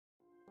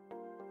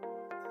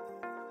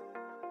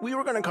We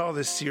were going to call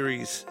this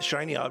series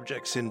Shiny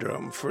Object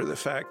Syndrome for the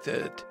fact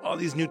that all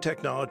these new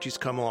technologies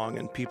come along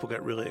and people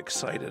get really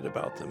excited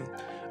about them.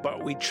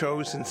 But we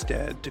chose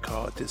instead to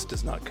call it This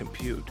Does Not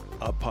Compute,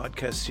 a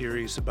podcast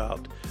series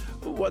about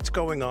what's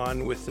going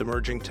on with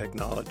emerging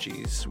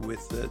technologies,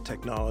 with the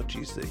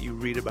technologies that you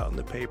read about in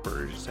the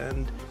papers,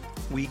 and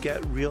we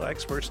get real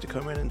experts to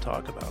come in and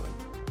talk about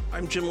it.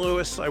 I'm Jim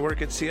Lewis. I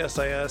work at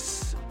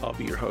CSIS. I'll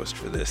be your host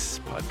for this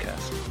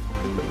podcast.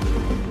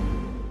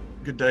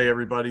 Good day,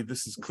 everybody.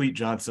 This is Cleet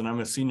Johnson. I'm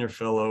a senior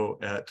fellow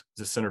at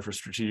the Center for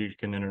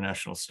Strategic and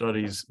International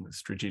Studies, the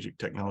Strategic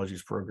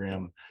Technologies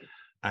Program.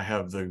 I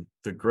have the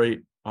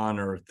great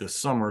honor this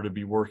summer to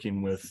be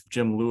working with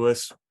Jim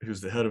Lewis, who's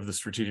the head of the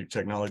Strategic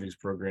Technologies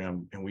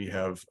Program, and we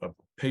have a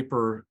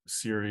paper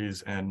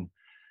series and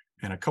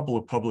a couple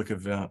of public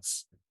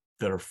events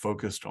that are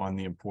focused on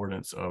the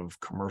importance of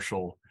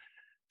commercial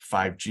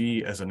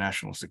 5G as a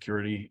national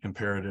security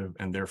imperative,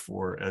 and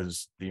therefore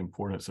as the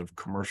importance of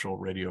commercial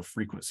radio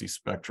frequency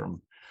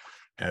spectrum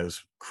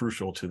as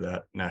crucial to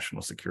that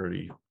national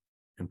security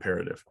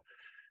imperative.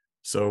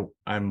 So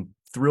I'm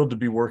thrilled to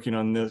be working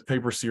on this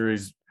paper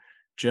series.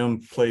 Jim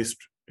placed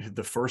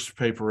the first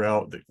paper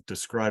out that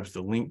describes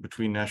the link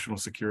between national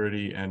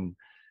security and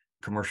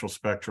commercial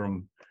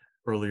spectrum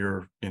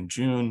earlier in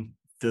June.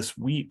 This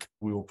week,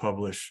 we will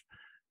publish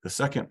the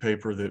second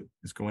paper that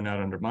is going out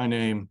under my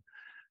name,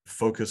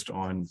 focused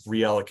on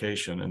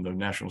reallocation and the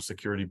national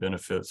security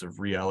benefits of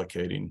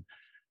reallocating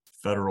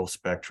federal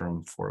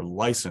spectrum for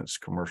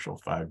licensed commercial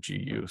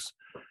 5G use.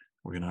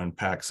 We're going to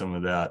unpack some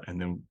of that,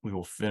 and then we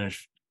will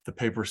finish the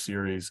paper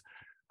series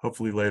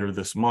hopefully later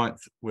this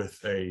month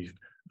with a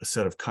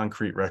set of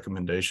concrete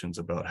recommendations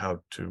about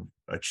how to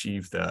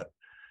achieve that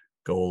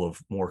goal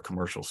of more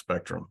commercial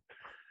spectrum.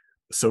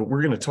 So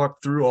we're going to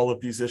talk through all of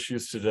these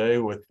issues today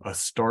with a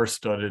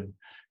star-studded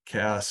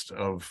cast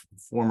of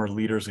former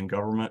leaders in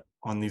government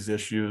on these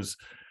issues,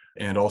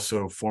 and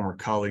also former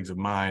colleagues of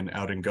mine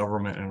out in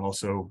government and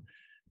also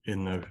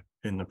in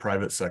the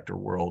private sector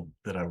world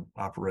that I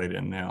operate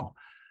in now.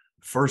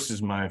 First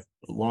is my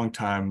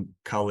longtime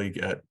colleague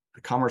at the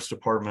Commerce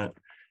Department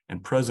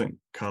and present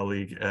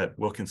colleague at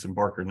Wilkinson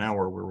Barker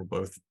Knauer,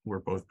 where we're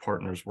both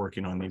partners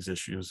working on these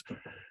issues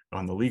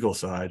on the legal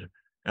side,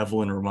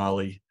 Evelyn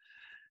Romali.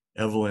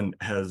 Evelyn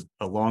has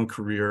a long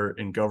career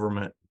in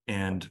government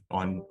and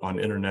on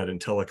internet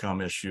and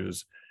telecom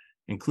issues,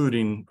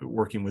 including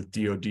working with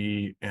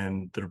DoD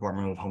and the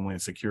Department of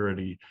Homeland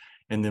Security,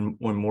 and then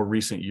in more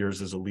recent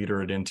years as a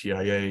leader at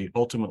NTIA,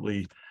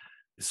 ultimately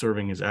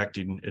serving as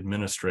acting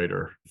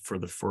administrator for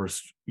the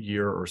first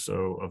year or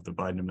so of the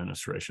Biden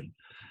administration.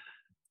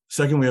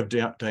 Second, we have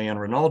Diane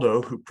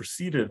Rinaldo, who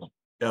preceded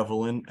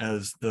Evelyn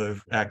as the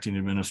acting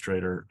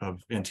administrator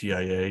of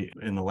NTIA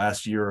in the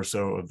last year or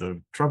so of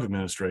the Trump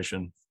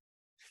administration.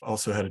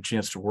 Also had a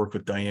chance to work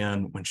with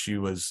Diane when she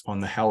was on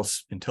the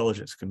House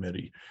Intelligence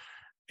Committee,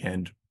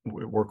 and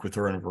work with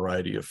her on a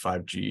variety of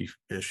 5G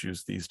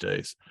issues these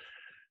days.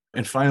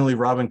 And finally,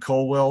 Robin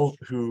Colwell,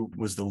 who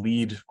was the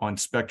lead on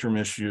spectrum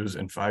issues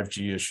and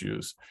 5G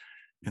issues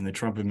in the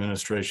Trump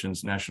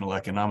administration's National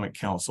Economic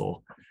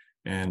Council,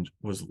 and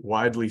was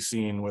widely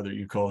seen, whether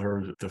you call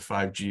her the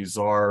 5G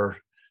czar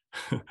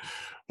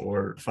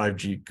or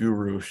 5G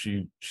guru.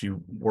 She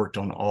worked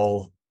on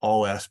all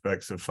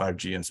aspects of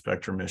 5G and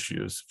spectrum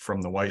issues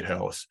from the White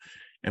House.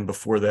 And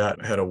before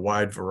that, had a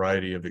wide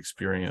variety of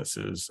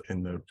experiences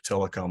in the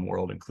telecom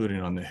world,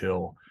 including on the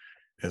Hill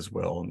as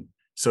well. And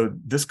so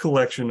this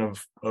collection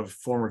of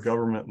former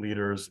government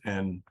leaders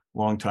and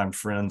longtime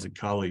friends and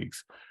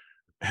colleagues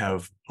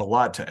have a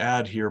lot to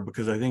add here,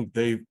 because I think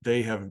they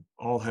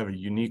all have a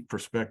unique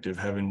perspective,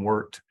 having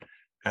worked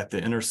at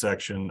the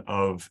intersection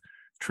of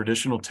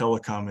traditional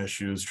telecom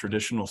issues,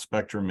 traditional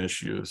spectrum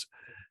issues,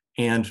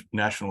 and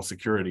national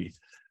security,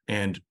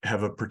 and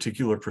have a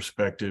particular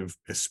perspective,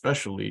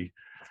 especially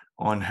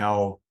on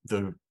how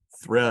the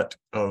threat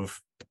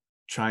of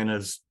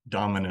China's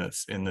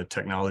dominance in the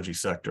technology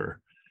sector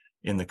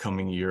in the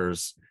coming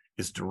years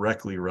is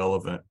directly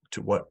relevant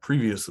to what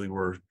previously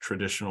were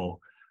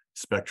traditional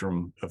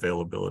spectrum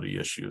availability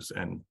issues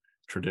and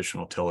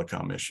traditional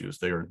telecom issues.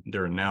 They're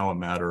now a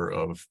matter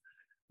of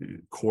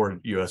core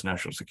U.S.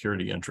 national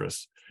security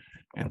interests.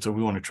 And so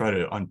we want to try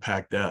to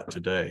unpack that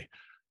today.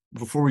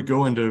 Before we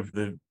go into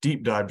the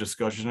deep dive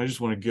discussion, I just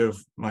want to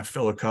give my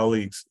fellow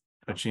colleagues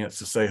a chance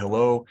to say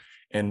hello.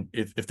 And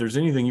if there's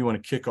anything you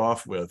want to kick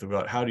off with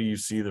about how do you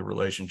see the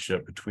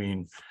relationship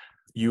between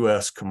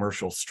U.S.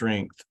 commercial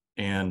strength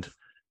and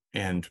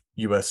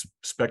U.S.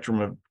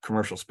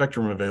 commercial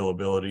spectrum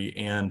availability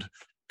and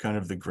kind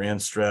of the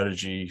grand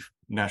strategy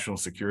national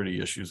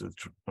security issues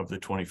of the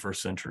 21st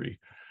century,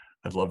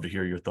 I'd love to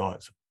hear your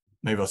thoughts.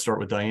 Maybe I'll start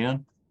with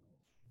Diane.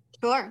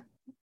 Sure.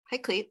 Hi,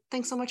 Cleet.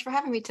 Thanks so much for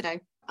having me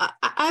today.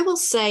 I will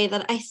say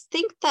that I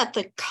think that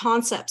the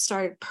concept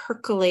started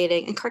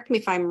percolating, and correct me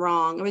if I'm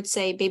wrong, I would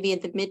say maybe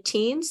in the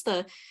mid-teens,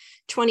 the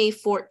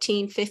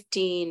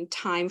 2014-15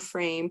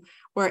 timeframe,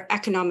 where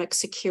economic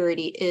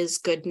security is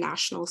good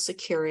national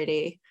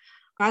security.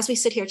 As we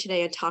sit here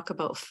today and talk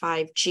about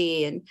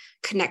 5G and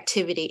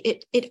connectivity,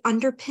 it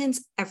underpins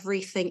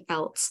everything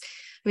else.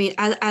 I mean,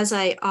 as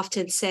I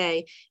often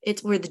say,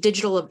 we're the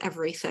digital of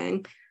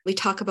everything. We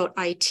talk about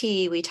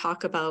IT, we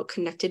talk about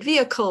connected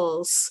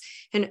vehicles,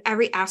 and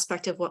every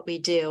aspect of what we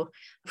do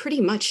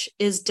pretty much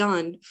is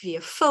done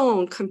via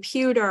phone,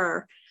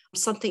 computer,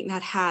 something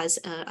that has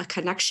a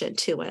connection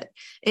to it.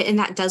 And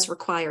that does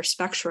require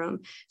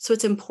spectrum. So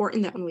it's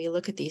important that when we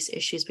look at these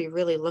issues, we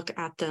really look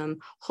at them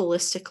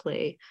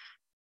holistically.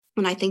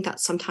 And I think that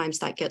sometimes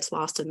that gets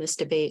lost in this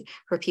debate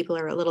where people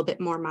are a little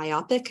bit more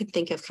myopic and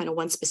think of kind of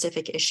one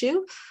specific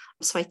issue.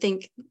 So I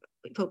think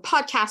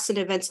podcasts and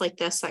events like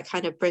this that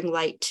kind of bring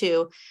light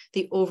to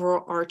the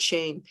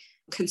overarching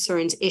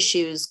concerns,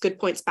 issues, good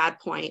points, bad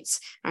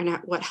points, are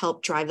not what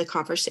help drive the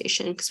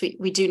conversation, because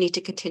we do need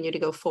to continue to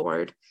go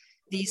forward.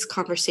 These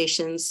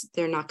conversations,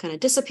 they're not going to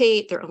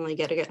dissipate. They're only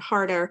going to get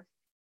harder.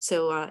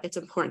 So it's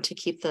important to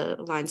keep the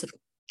lines of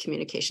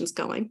communications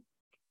going.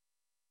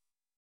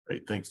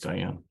 Great. Thanks,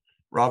 Diane.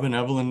 Robin,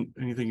 Evelyn,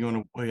 anything you want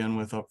to weigh in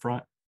with up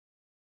front?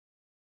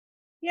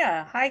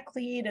 Yeah. Hi,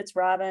 Clete. It's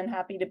Robin.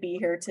 Happy to be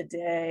here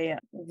today.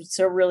 It's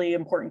a really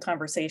important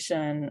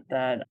conversation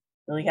that I'm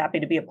really happy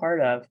to be a part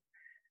of.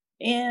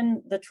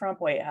 In the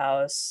Trump White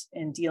House,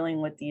 in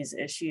dealing with these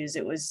issues,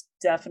 it was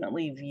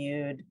definitely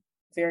viewed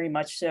very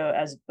much so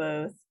as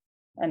both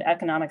an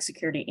economic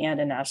security and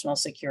a national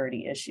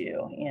security issue.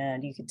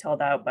 And you could tell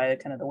that by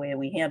kind of the way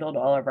we handled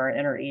all of our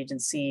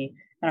interagency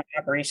kind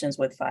of operations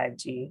with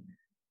 5G.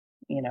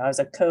 You know, I was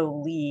a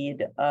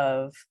co-lead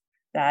of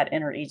that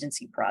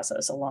interagency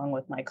process, along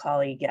with my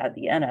colleague at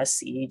the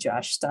NSC,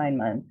 Josh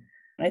Steinman.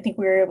 And I think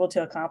we were able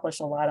to accomplish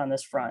a lot on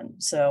this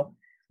front. So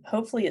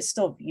hopefully it's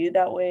still viewed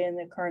that way in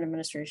the current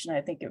administration.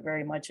 I think it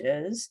very much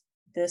is.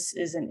 This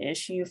is an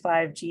issue,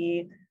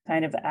 5G,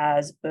 kind of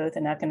as both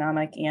an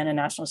economic and a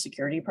national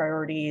security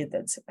priority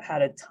that's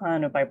had a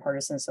ton of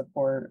bipartisan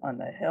support on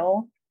the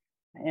Hill.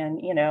 And,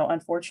 you know,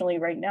 unfortunately,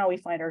 right now we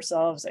find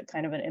ourselves at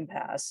kind of an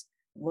impasse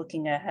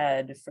looking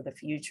ahead for the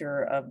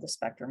future of the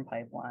spectrum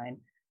pipeline.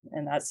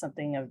 And that's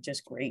something of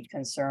just great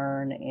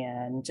concern,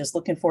 and just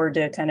looking forward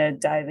to kind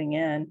of diving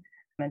in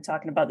and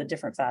talking about the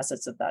different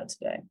facets of that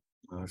today.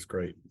 Oh, that's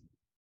great.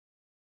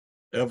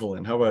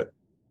 Evelyn, how about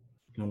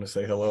you want to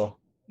say hello?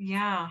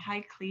 Yeah.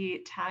 Hi,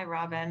 Clete. Hi,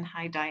 Robin.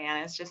 Hi,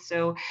 Diana. It's just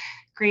so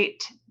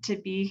great to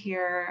be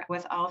here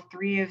with all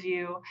three of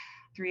you,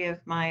 three of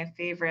my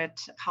favorite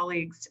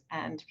colleagues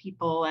and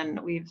people. And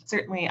we've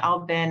certainly all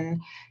been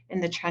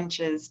in the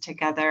trenches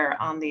together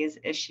on these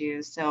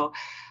issues. So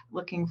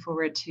looking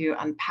forward to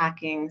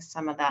unpacking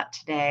some of that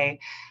today.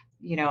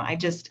 You know, I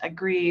just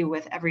agree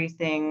with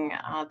everything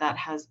that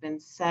has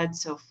been said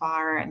so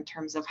far in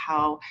terms of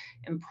how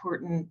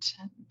important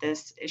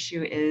this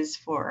issue is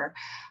for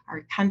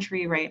our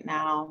country right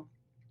now,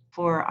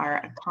 for our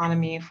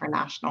economy, for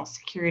national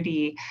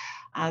security.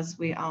 As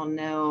we all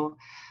know,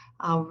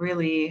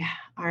 really,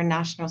 our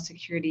national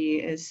security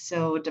is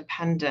so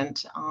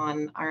dependent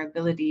on our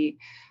ability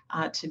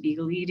to be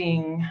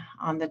leading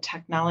on the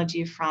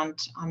technology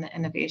front, on the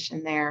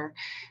innovation there.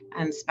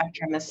 And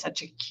spectrum is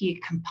such a key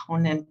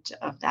component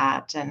of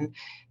that. And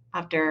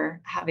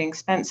after having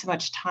spent so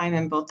much time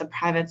in both the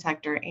private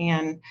sector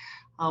and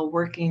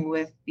working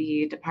with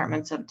the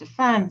Departments of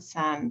Defense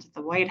and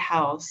the White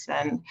House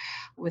and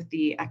with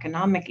the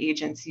economic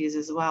agencies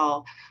as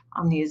well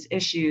on these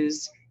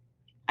issues,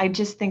 I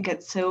just think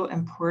it's so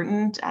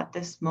important at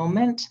this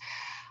moment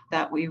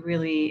that we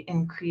really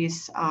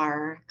increase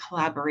our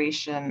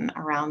collaboration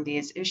around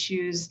these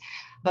issues.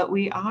 But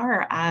we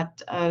are at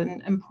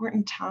an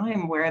important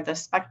time where the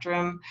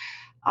Spectrum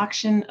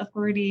Auction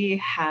Authority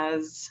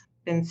has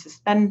been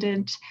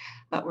suspended,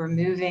 but we're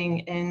moving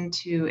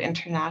into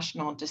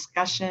international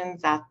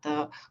discussions at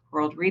the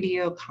World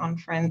Radio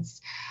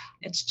Conference.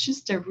 It's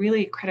just a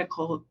really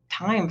critical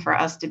time for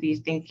us to be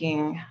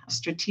thinking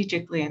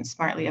strategically and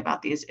smartly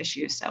about these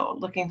issues. So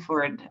looking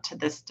forward to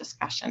this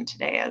discussion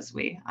today as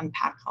we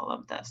unpack all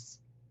of this.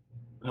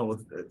 Oh,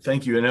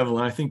 thank you. And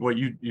Evelyn, I think what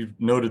you've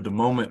noted the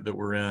moment that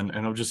we're in,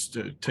 and I'll just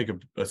take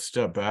a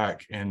step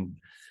back and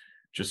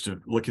just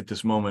to look at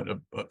this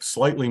moment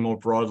slightly more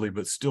broadly,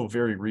 but still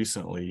very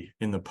recently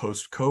in the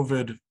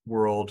post-COVID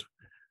world,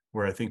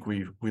 where I think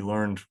we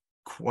learned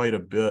quite a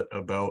bit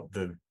about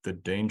the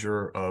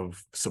danger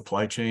of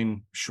supply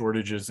chain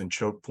shortages and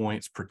choke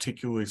points,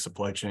 particularly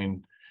supply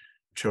chain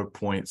choke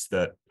points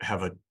that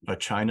have a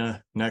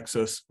China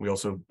nexus. We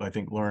also, I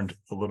think, learned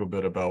a little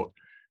bit about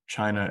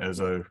China as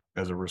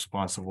a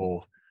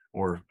responsible,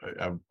 or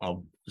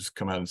I'll just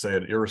come out and say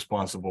it,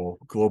 irresponsible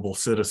global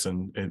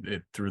citizen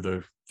through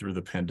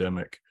the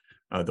pandemic,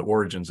 the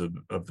origins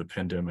of the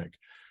pandemic.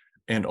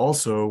 And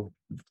also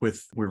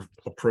we're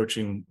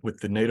approaching with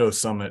the NATO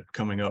summit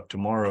coming up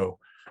tomorrow,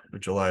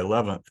 July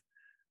 11th,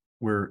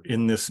 we're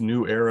in this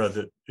new era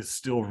that is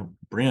still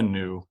brand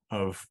new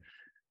of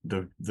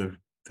the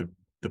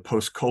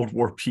post-Cold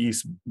War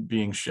peace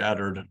being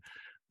shattered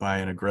by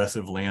an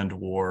aggressive land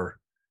war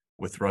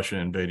with Russia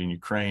invading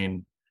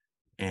Ukraine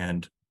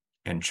and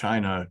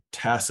China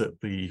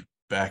tacitly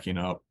backing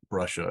up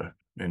Russia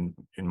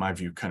in my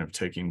view, kind of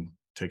taking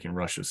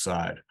Russia's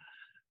side.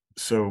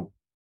 So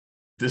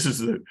this is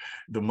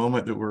the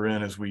moment that we're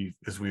in as we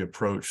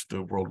approach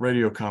the World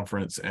Radio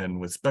Conference, and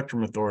with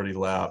Spectrum Authority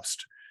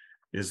lapsed,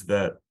 is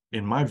that,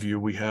 in my view,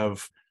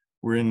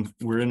 we're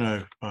in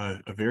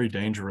a very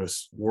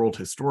dangerous world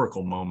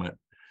historical moment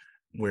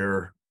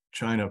where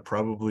China,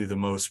 probably the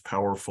most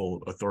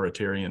powerful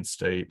authoritarian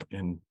state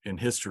in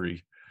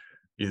history,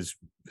 is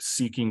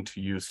seeking to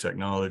use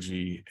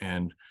technology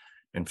and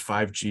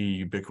 5G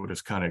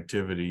ubiquitous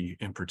connectivity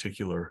in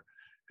particular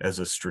as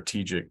a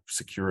strategic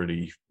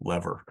security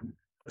lever.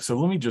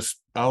 So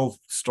I'll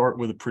start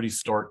with a pretty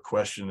stark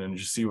question and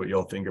just see what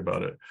y'all think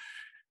about it.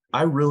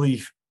 I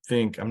really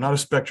think, I'm not a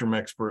spectrum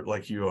expert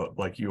like you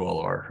all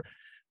are,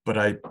 but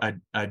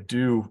I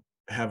do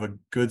have a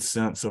good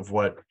sense of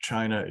what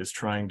China is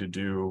trying to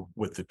do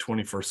with the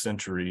 21st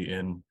century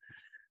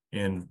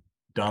in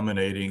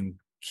dominating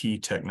key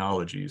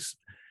technologies,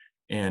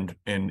 and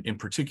in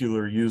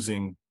particular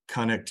using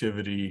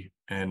connectivity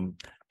and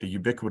the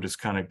ubiquitous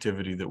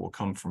connectivity that will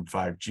come from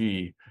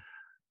 5G.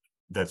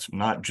 That's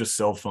not just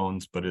cell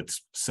phones, but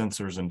it's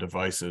sensors and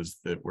devices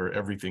where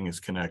everything is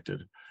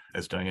connected,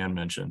 as Diane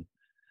mentioned.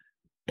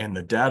 And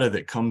the data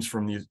that comes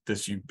from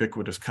this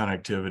ubiquitous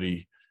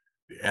connectivity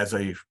as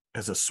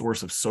a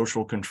source of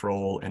social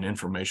control and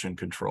information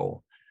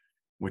control,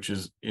 which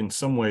is in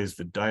some ways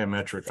the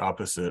diametric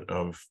opposite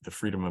of the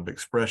freedom of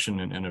expression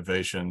and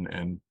innovation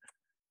and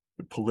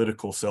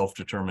political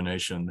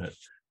self-determination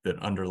that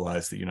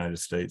underlies the United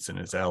States and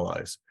its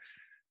allies.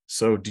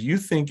 So do you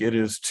think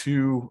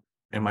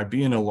am I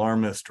being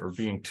alarmist or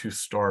being too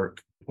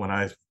stark when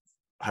I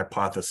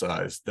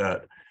hypothesize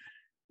that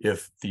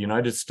if the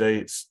United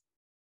States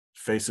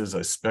faces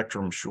a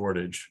spectrum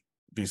shortage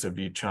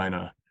vis-a-vis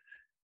China,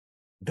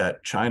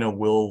 that China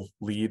will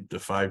lead the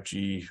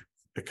 5G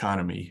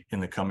economy in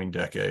the coming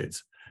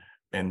decades,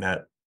 and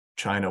that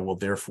China will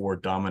therefore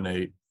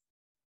dominate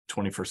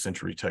 21st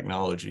century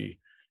technology,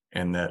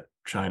 and that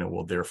China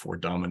will therefore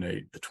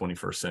dominate the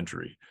 21st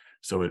century?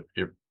 So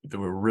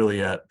we're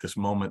really at this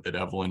moment that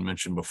Evelyn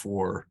mentioned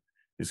before,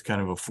 is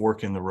kind of a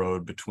fork in the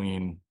road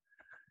between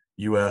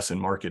US and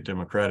market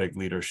democratic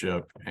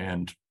leadership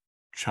and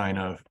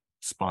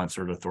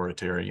China-sponsored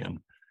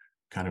authoritarian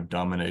kind of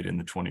dominate in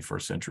the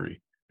 21st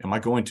century. Am I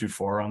going too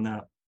far on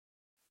that?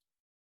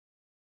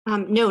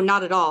 No,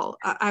 not at all.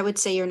 I would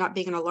say you're not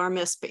being an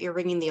alarmist, but you're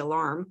ringing the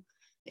alarm.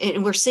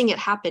 And we're seeing it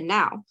happen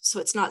now. So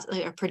it's not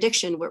a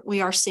prediction.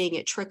 We are seeing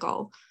it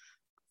trickle.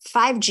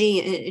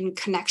 5G and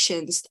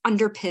connections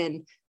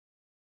underpin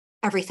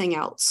everything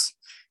else.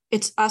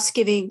 It's us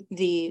giving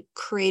the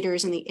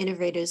creators and the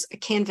innovators a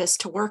canvas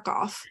to work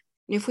off.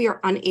 And if we are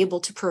unable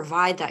to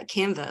provide that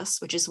canvas,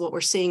 which is what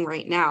we're seeing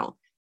right now,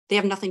 they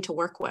have nothing to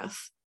work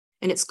with.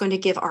 And it's going to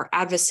give our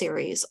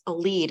adversaries a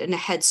lead and a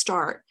head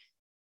start.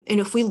 And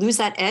if we lose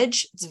that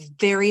edge, it's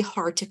very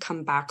hard to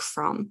come back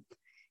from.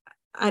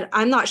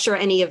 I'm not sure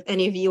any of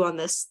you on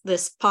this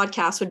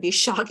podcast would be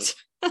shocked,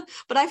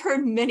 but I've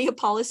heard many a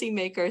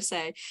policymaker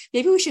say,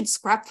 maybe we should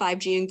scrap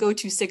 5G and go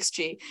to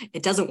 6G.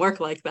 It doesn't work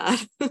like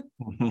that.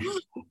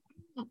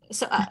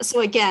 So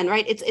again,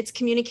 right, it's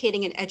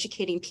communicating and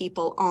educating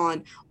people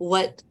on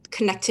what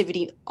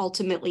connectivity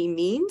ultimately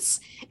means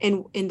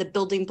and in the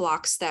building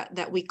blocks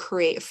that we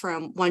create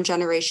from one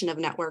generation of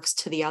networks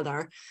to the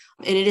other.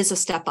 And it is a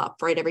step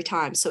up, right, every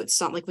time. So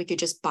it's not like we could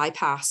just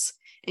bypass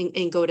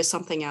and go to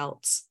something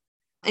else.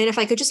 And if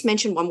I could just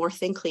mention one more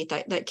thing, Clete,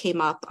 that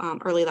came up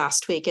early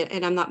last week,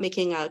 and I'm not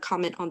making a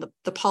comment on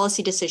the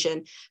policy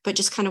decision, but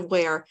just kind of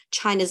where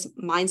China's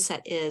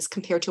mindset is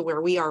compared to where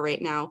we are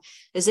right now,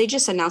 is they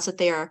just announced that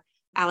they are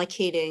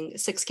allocating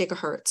 6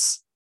 gigahertz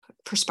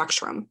per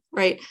spectrum,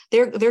 right?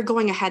 They're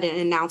going ahead and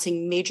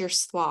announcing major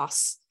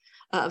swaths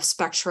of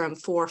spectrum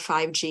for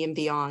 5G and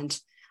beyond.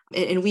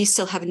 And we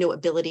still have no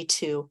ability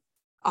to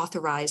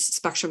authorize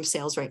spectrum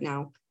sales right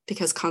now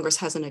because Congress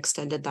hasn't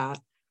extended that.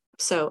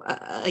 So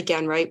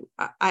again, right,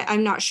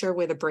 I'm not sure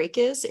where the break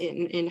is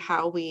in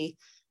how we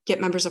get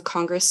members of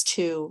Congress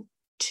to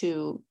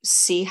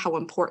see how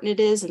important it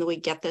is, and that we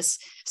get this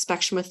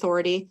spectrum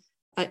authority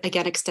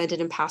again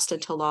extended and passed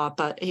into law.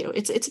 But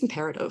it's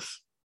imperative.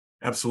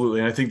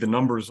 Absolutely, and I think the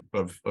numbers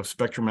of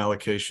spectrum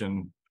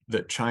allocation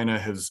that China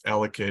has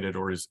allocated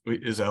or is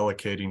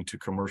allocating to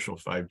commercial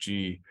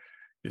 5G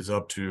is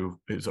over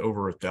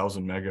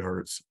 1,000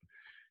 megahertz,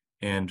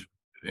 and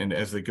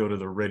as they go to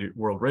the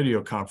World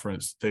Radio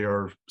Conference, they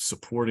are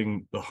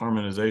supporting the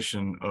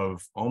harmonization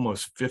of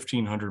almost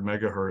 1,500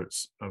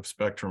 megahertz of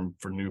spectrum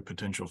for new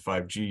potential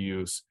 5G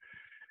use.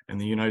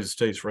 And the United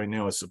States right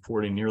now is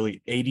supporting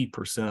nearly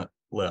 80%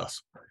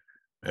 less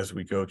as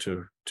we go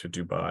to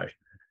Dubai.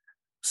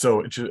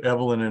 So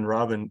Evelyn and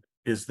Robin,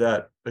 is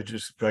that,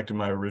 just back to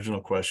my original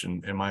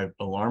question, am I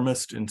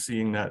alarmist in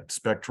seeing that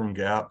spectrum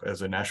gap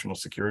as a national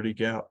security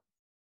gap?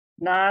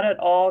 Not at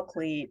all,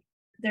 Clete.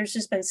 There's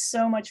just been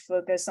so much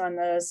focus on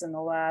this in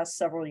the last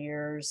several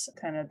years,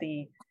 kind of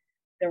the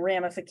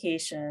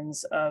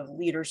ramifications of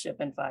leadership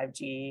in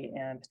 5G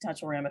and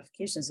potential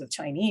ramifications of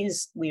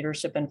Chinese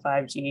leadership in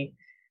 5G.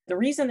 The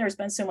reason there's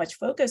been so much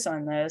focus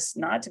on this,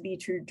 not to be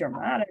too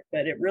dramatic,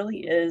 but it really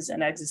is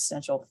an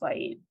existential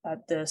fight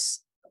at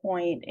this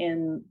point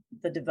in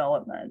the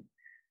development.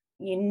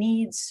 You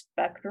need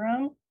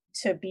spectrum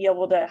to be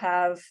able to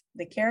have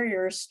the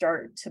carriers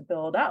start to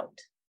build out.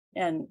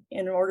 And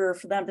in order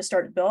for them to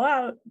start to build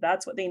out,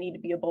 that's what they need to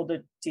be able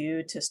to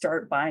do to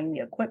start buying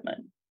the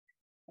equipment.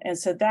 And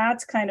so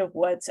that's kind of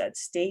what's at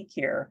stake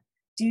here.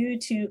 Due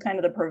to kind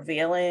of the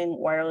prevailing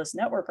wireless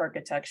network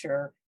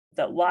architecture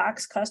that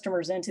locks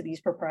customers into these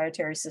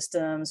proprietary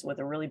systems with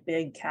a really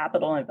big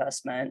capital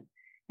investment.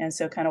 And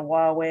so kind of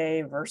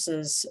Huawei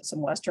versus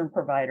some Western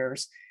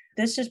providers,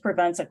 this just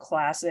prevents a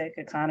classic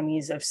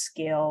economies of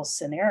scale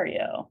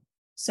scenario.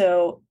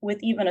 So with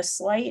even a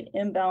slight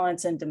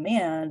imbalance in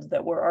demand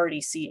that we're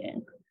already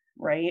seeing,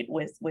 right?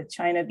 With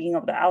China being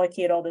able to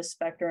allocate all this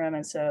spectrum,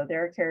 and so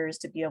their carriers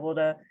to be able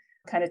to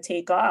kind of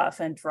take off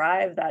and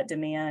drive that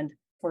demand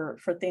for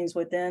things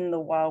within the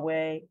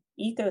Huawei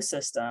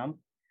ecosystem,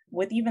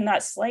 with even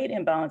that slight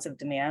imbalance of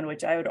demand,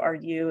 which I would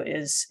argue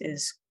is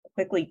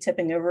quickly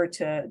tipping over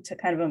to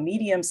kind of a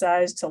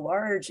medium-sized to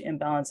large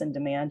imbalance in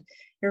demand,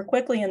 you're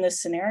quickly in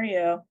this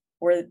scenario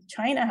where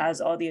China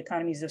has all the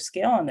economies of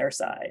scale on their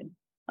side.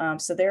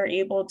 So they're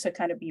able to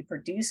kind of be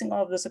producing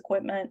all of this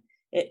equipment.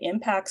 It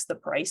impacts the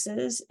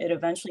prices. It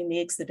eventually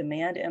makes the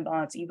demand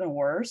imbalance even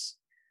worse.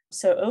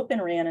 So Open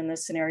RAN in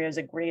this scenario is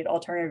a great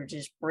alternative to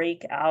just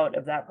break out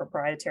of that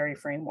proprietary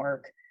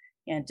framework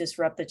and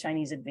disrupt the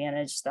Chinese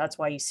advantage. That's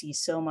why you see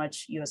so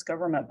much US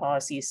government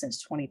policy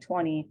since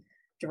 2020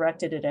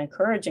 directed at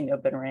encouraging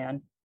Open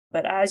RAN.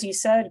 But as you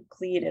said,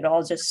 Clete, it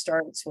all just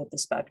starts with the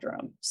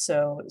spectrum.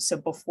 So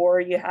before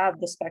you have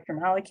the spectrum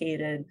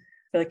allocated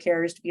for the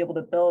carriers to be able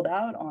to build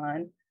out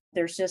on,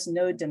 there's just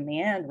no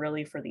demand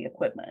really for the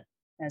equipment.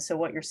 And so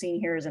what you're seeing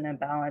here is an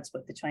imbalance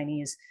with the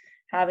Chinese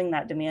having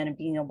that demand and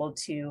being able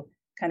to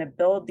kind of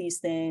build these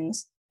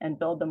things and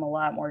build them a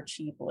lot more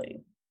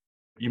cheaply.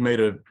 You made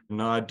a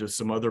nod to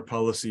some other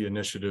policy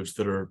initiatives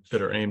that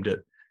are aimed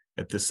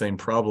at this same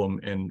problem,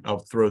 and I'll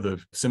throw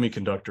the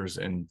Semiconductors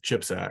and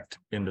CHIPS Act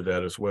into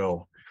that as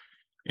well.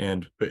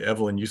 And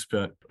Evelyn, you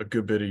spent a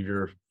good bit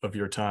of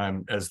your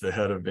time as the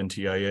head of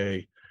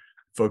NTIA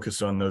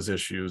focused on those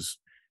issues.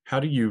 How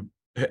do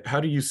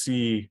you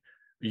see,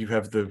 you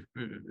have the,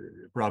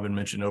 Robin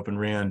mentioned Open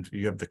RAN,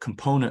 you have the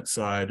component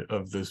side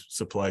of the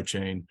supply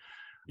chain,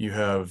 you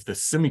have the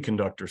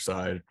semiconductor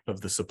side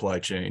of the supply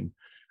chain,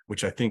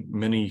 which I think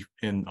many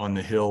on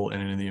the Hill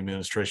and in the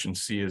administration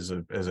see as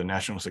a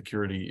national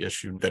security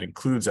issue that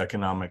includes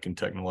economic and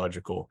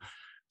technological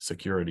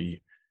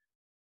security,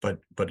 but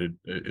it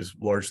is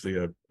largely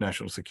a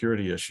national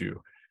security issue.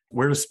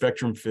 Where does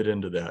spectrum fit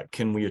into that?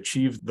 Can we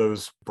achieve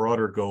those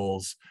broader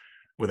goals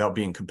without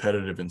being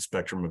competitive in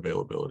spectrum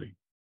availability?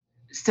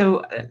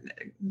 So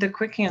the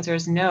quick answer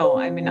is no.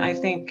 I mean, I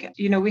think,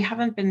 we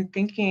haven't been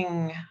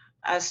thinking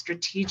as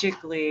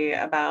strategically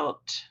about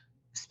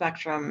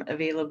spectrum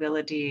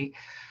availability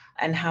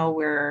and how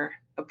we're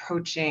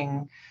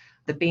approaching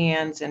the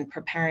bands and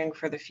preparing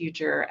for the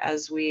future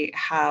as we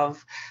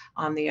have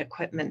on the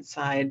equipment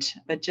side.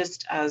 But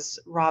just as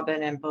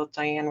Robin and both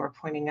Diane were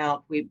pointing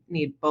out, we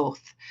need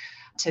both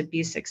to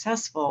be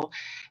successful.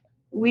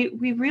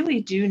 We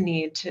really do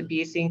need to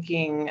be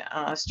thinking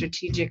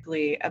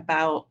strategically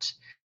about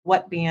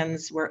what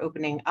bands we're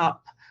opening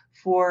up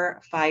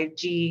for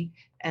 5G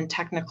and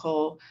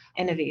technical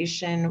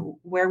innovation,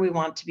 where we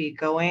want to be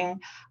going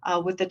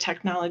with the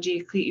technology.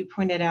 Clete, you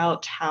pointed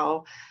out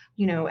how,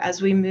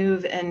 as we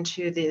move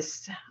into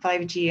this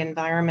 5G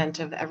environment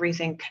of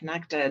everything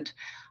connected,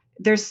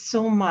 there's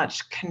so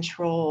much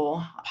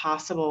control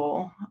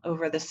possible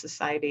over the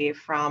society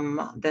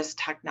from this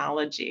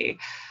technology.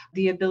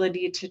 The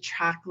ability to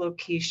track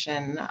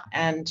location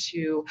and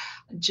to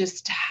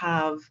just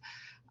have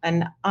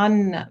an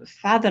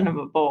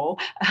unfathomable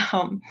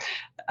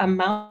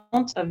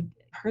amount of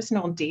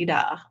personal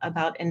data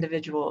about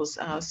individuals,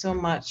 so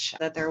much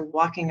that they're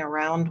walking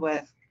around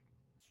with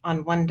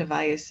on one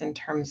device in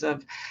terms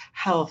of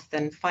health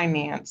and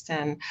finance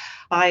and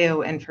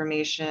bio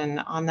information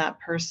on that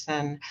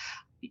person.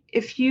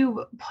 If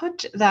you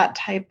put that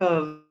type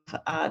of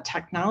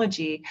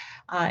technology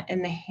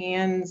in the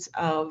hands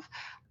of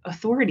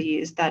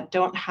authorities that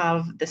don't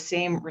have the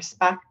same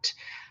respect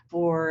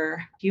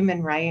for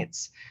human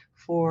rights,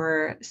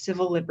 for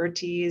civil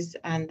liberties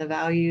and the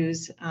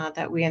values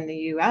that we in the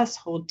US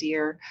hold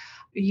dear,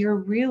 you're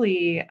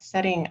really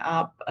setting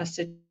up a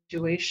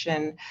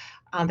situation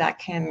that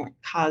can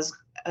cause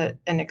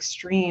an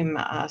extreme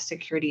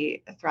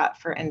security threat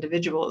for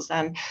individuals.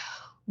 And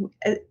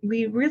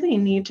we really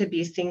need to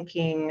be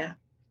thinking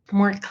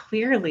more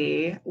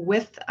clearly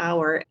with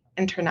our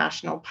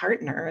international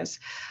partners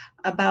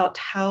about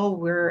how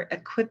we're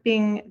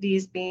equipping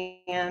these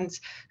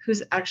bands,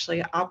 who's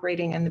actually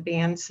operating in the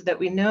bands, so that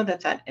we know that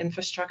that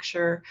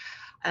infrastructure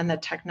and the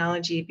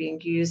technology being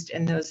used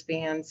in those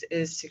bands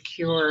is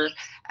secure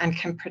and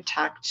can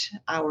protect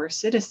our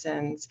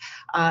citizens,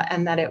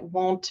 and that it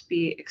won't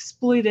be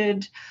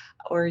exploited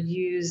or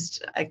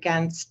used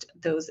against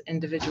those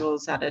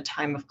individuals at a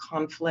time of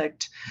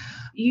conflict.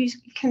 You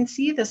can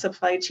see the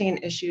supply chain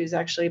issues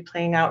actually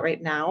playing out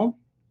right now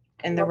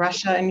in the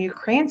Russia and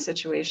Ukraine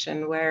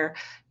situation, where,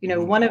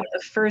 one of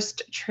the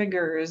first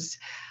triggers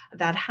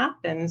that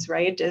happens,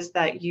 right, is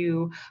that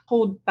you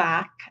hold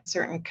back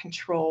certain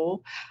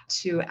control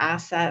to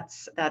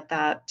assets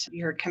that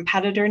your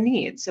competitor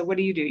needs. So what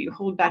do? You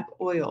hold back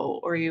oil,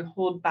 or you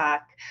hold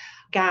back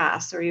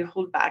gas, or you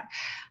hold back.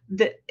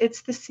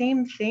 It's the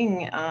same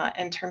thing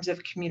in terms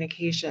of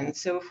communication.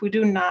 So if we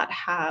do not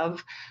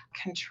have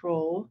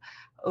control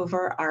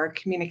over our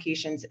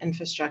communications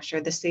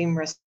infrastructure, the same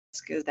risk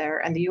is there.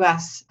 And the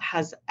US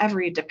has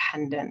every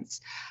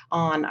dependence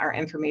on our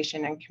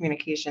information and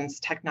communications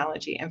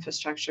technology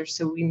infrastructure.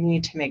 So we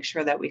need to make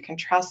sure that we can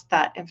trust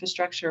that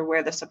infrastructure,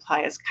 where the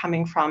supply is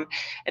coming from,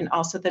 and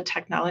also the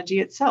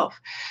technology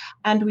itself.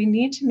 And we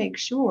need to make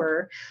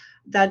sure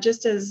that,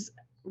 just as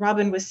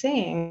Robin was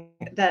saying,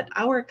 that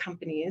our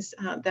companies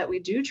that we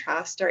do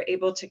trust are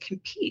able to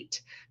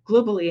compete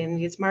globally in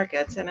these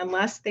markets. And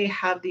unless they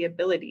have the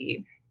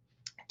ability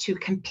to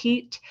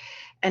compete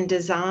and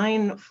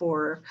design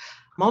for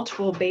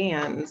multiple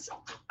bands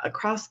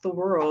across the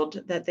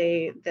world that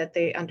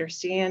they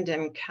understand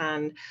and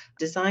can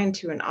design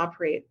to and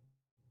operate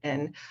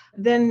in,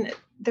 then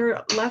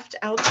they're left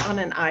out on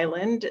an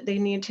island. They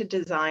need to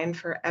design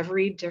for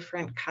every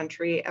different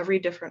country, every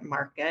different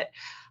market.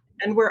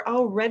 And we're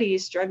already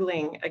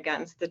struggling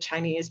against the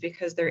Chinese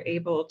because they're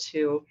able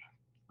to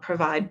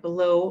provide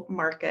below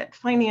market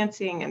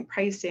financing and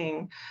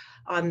pricing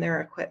on their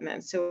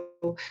equipment. So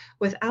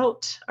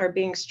without our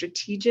being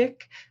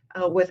strategic,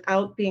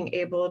 without being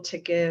able to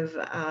give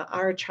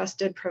our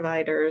trusted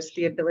providers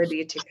the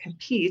ability to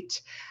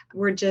compete,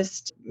 we're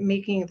just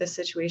making the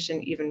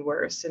situation even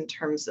worse in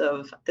terms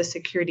of the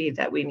security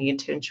that we need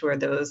to ensure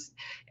those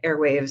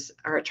airwaves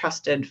are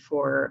trusted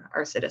for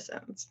our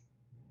citizens.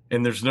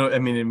 And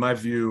in my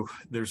view,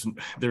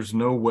 there's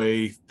no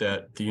way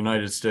that the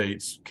United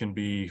States can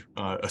be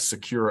a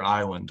secure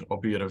island,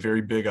 albeit a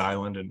very big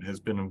island, and has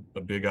been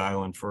a big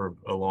island for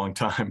a long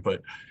time.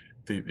 But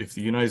if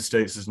the United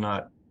States is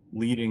not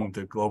leading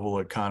the global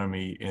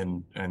economy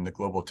and the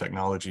global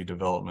technology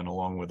development,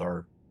 along with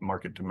our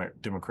market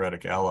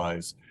democratic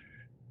allies,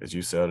 as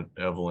you said,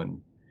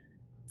 Evelyn,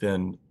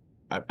 then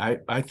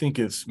I think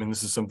this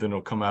is something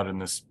that'll come out in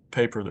this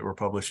paper that we're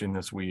publishing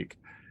this week,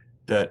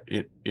 that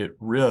it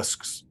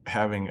risks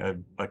having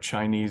a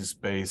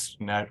Chinese-based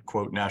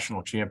quote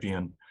national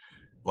champion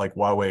like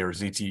Huawei or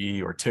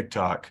ZTE or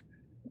TikTok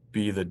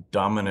be the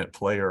dominant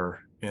player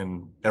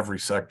in every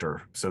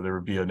sector. So there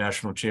would be a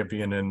national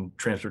champion in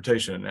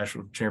transportation, a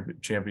national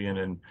champion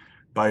in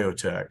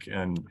biotech,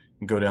 and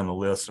go down the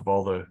list of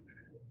all the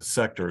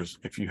sectors.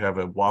 If you have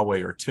a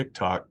Huawei or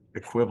TikTok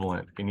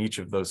equivalent in each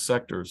of those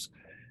sectors,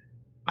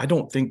 I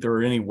don't think there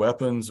are any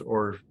weapons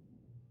or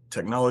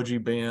technology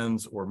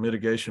bans or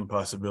mitigation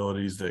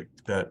possibilities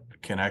that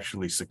can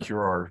actually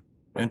secure our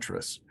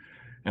interests.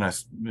 And I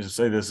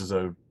say this as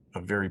a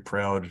very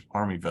proud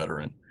Army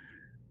veteran.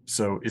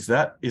 So is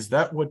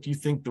that what you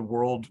think the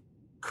world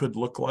could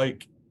look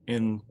like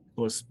in,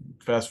 let's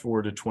fast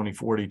forward to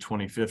 2040,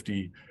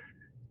 2050,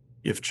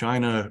 if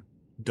China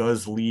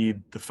does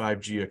lead the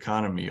 5G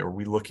economy? Are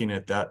we looking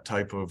at that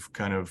type of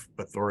kind of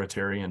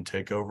authoritarian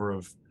takeover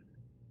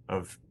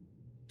of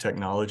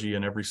technology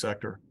in every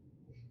sector?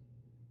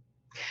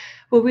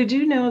 Well, we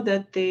do know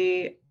that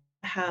they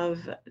have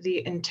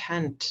the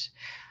intent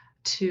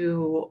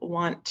to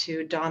want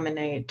to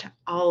dominate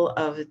all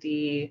of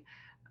the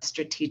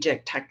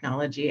strategic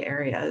technology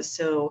areas.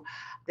 So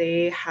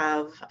they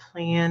have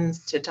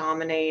plans to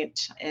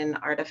dominate in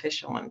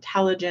artificial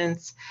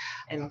intelligence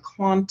and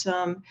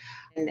quantum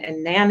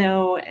and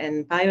nano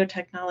and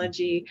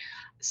biotechnology.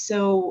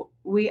 So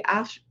we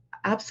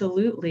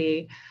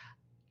absolutely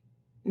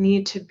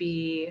need to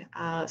be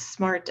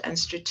smart and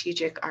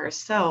strategic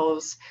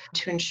ourselves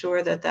to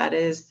ensure that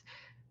is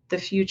the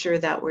future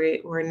that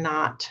we're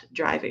not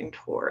driving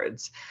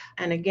towards.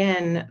 And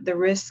again, the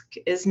risk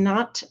is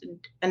not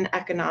an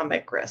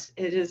economic risk.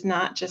 It is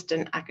not just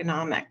an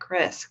economic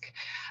risk.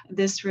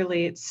 This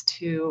relates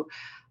to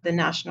the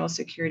national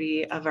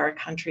security of our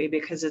country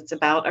because it's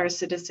about our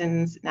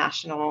citizens'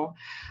 national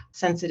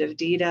sensitive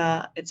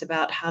data. It's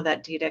about how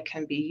that data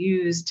can be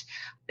used.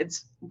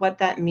 It's what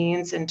that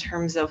means in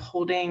terms of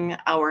holding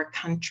our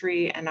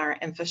country and our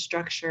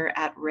infrastructure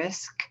at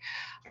risk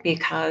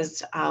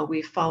because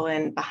we've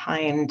fallen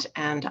behind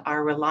and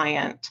are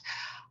reliant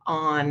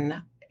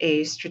on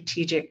a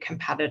strategic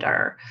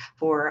competitor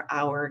for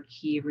our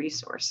key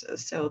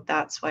resources. So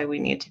that's why we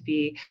need to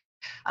be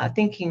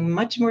thinking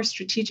much more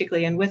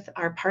strategically and with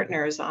our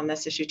partners on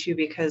this issue too,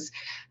 because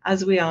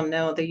as we all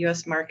know, the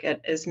US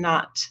market is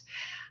not,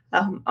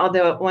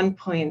 although at one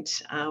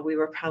point we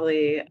were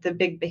probably the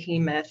big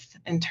behemoth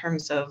in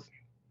terms of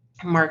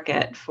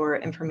market for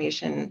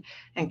information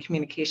and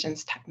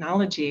communications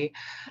technology,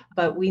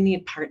 but we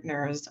need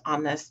partners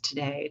on this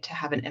today to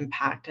have an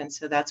impact. And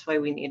so that's why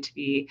we need to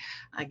be,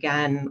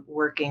 again,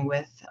 working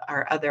with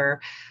our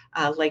other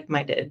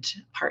like-minded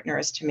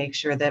partners to make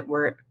sure that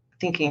we're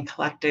thinking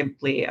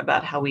collectively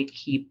about how we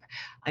keep,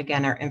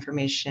 again, our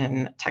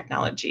information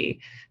technology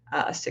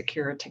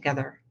secure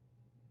together.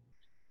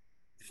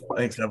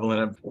 Thanks,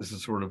 Evelyn. This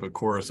is sort of a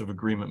chorus of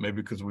agreement,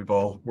 maybe because we've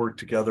all worked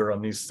together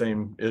on these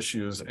same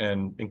issues,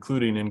 and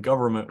including in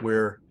government,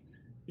 where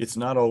it's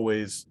not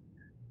always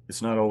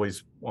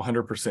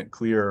 100%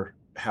 clear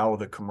how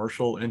the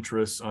commercial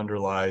interests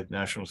underlie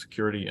national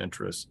security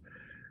interests.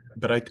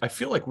 But I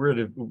feel like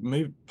we're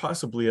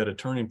possibly at a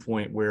turning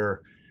point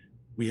where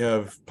we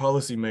have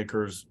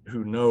policymakers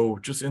who know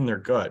just in their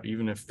gut,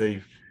 even if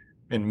they,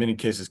 in many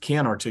cases,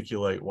 can't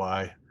articulate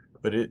why,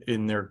 but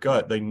in their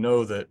gut, they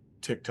know that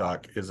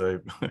TikTok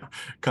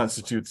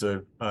constitutes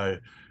a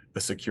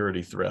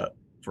security threat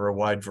for a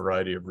wide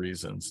variety of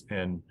reasons.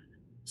 And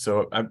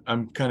so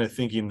I'm kind of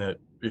thinking that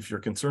if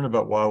you're concerned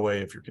about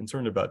Huawei, if you're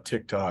concerned about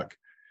TikTok,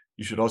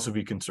 you should also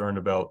be concerned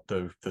about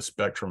the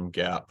spectrum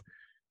gap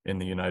in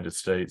the United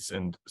States.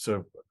 And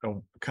so I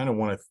kind of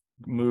want to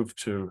move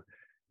to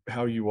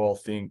how you all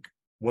think,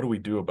 what do we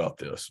do about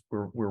this?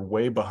 We're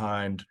way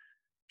behind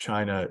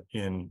China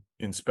in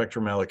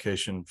spectrum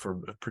allocation,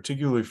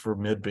 particularly for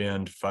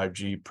mid-band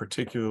 5G,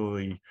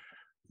 particularly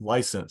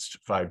licensed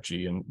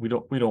 5G. And we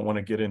don't want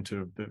to get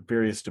into the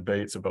various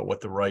debates about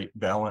what the right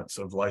balance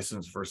of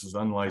licensed versus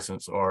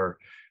unlicensed are,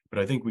 but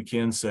I think we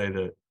can say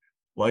that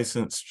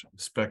licensed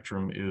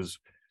spectrum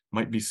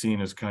might be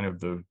seen as kind of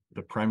the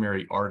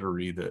primary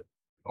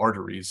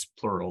arteries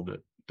plural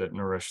that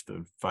nourish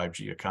the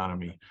 5G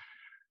economy.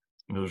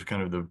 And those are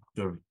kind of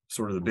the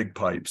sort of the big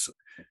pipes.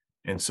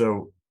 And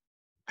so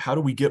how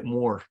do we get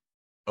more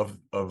of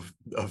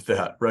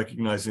that,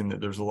 recognizing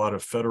that there's a lot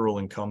of federal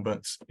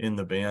incumbents in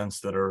the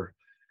bands that are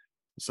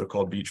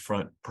so-called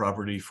beachfront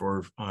property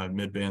for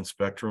mid-band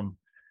spectrum?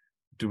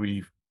 Do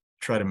we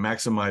try to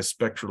maximize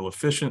spectral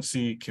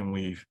efficiency? Can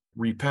we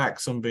repack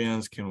some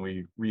bands? Can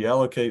we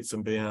reallocate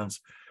some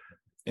bands?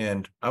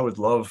 And I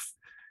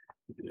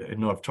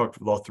know I've talked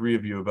with all three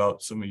of you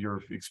about some of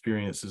your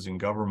experiences in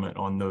government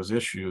on those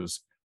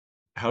issues.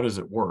 How does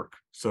it work?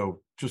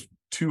 So just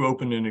two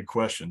open-ended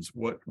questions.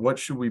 What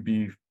should we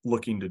be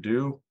looking to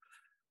do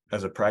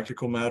as a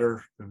practical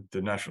matter,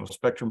 the national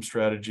spectrum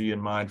strategy in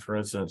mind, for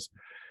instance?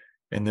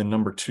 And then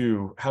number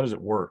two, how does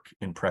it work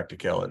in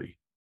practicality?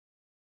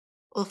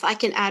 Well, if I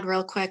can add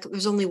real quick,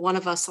 there's only one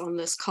of us on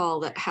this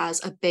call that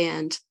has a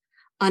band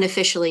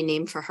unofficially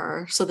named for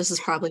her. So this is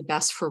probably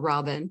best for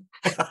Robin.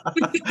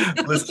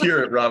 Let's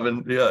hear it,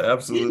 Robin. Yeah,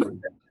 absolutely.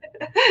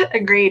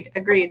 Agreed.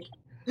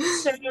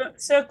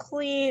 So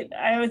Cleet,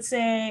 I would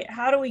say,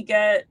 how do we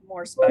get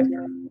more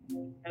spectrum?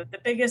 The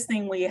biggest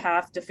thing we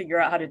have to figure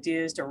out how to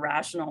do is to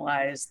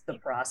rationalize the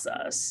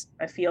process.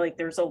 I feel like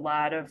there's a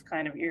lot of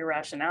kind of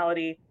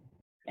irrationality,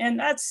 and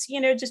that's,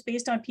 just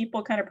based on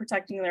people kind of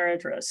protecting their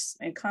interests.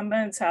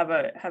 Incumbents have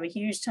a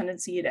huge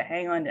tendency to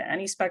hang on to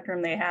any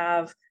spectrum they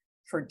have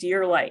for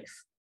dear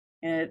life.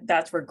 And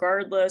that's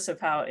regardless of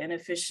how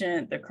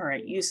inefficient the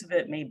current use of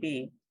it may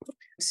be.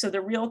 So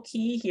the real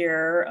key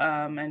here,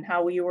 and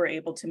how we were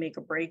able to make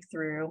a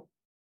breakthrough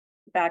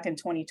back in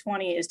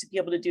 2020, is to be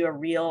able to do a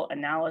real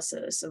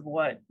analysis of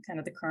what kind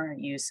of the current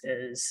use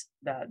is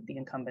that the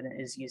incumbent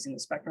is using the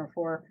spectrum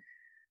for.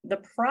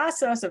 The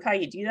process of how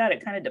you do that,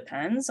 it kind of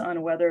depends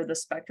on whether the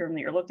spectrum that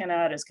you're looking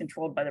at is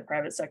controlled by the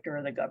private sector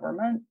or the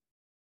government.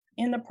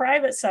 In the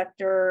private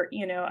sector,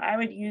 I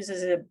would use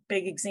as a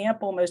big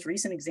example, most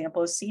recent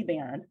example is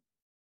C-band.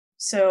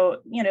 So,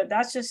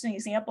 that's just an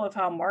example of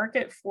how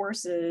market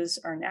forces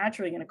are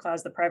naturally going to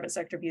cause the private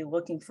sector to be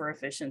looking for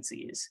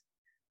efficiencies.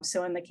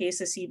 So in the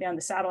case of C-band,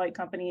 the satellite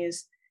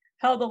companies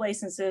held the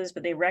licenses,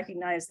 but they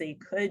recognized they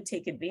could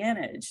take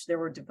advantage. There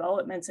were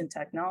developments in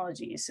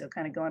technology. So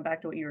kind of going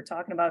back to what you were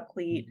talking about,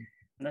 Cleet,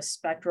 the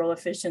spectral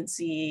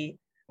efficiency,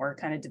 or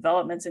kind of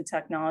developments in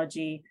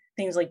technology,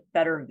 things like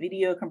better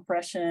video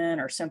compression,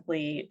 or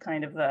simply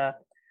kind of a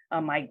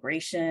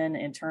migration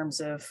in terms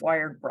of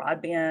wired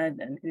broadband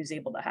and who's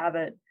able to have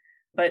it.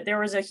 But there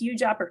was a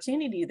huge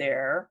opportunity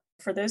there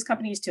for those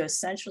companies to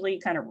essentially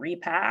kind of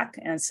repack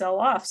and sell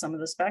off some of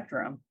the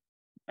spectrum.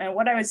 And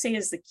what I would say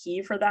is the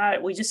key for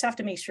that, we just have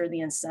to make sure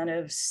the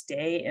incentives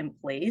stay in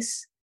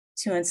place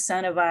to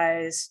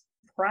incentivize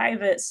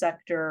private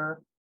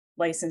sector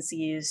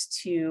licensees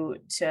to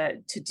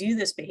do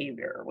this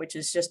behavior, which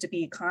is just to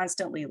be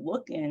constantly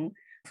looking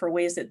for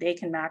ways that they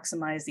can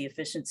maximize the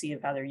efficiency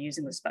of how they're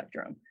using the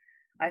spectrum.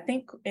 I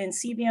think in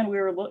C-band, we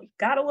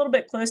got a little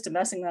bit close to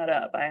messing that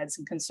up. I had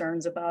some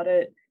concerns about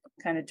it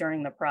kind of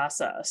during the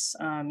process.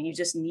 You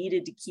just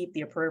needed to keep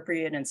the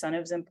appropriate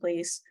incentives in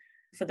place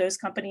for those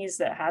companies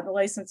that had the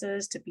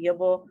licenses to be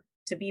able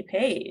to be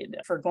paid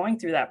for going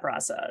through that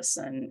process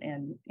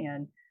and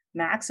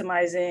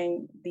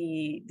maximizing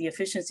the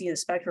efficiency of the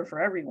spectrum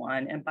for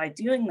everyone. And by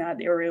doing that,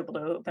 they were able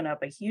to open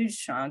up a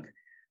huge chunk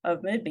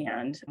of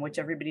mid-band, which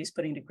everybody's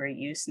putting to great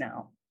use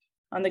now.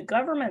 On the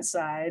government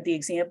side, the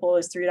example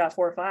is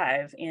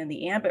 3.45 and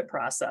the AMBIT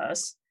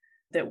process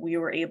that we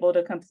were able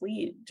to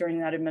complete during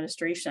that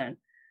administration.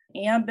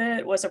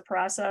 AMBIT was a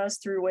process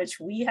through which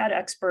we had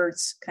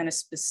experts kind of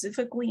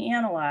specifically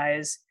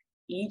analyze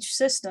each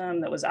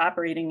system that was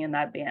operating in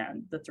that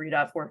band, the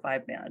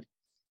 3.45 band,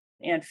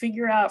 and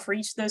figure out for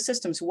each of those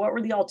systems, what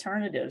were the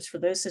alternatives for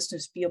those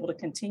systems to be able to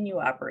continue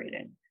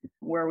operating,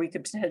 where we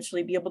could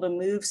potentially be able to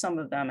move some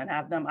of them and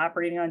have them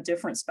operating on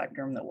different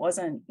spectrum that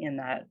wasn't in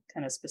that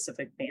kind of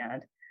specific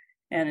band,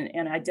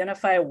 and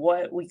identify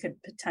what we could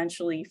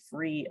potentially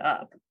free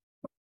up.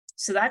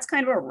 So that's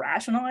kind of a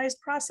rationalized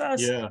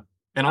process. Yeah.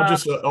 And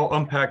I'll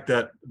unpack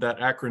that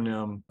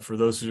acronym for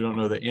those who don't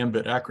know the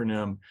AMBIT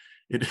acronym.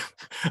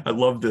 I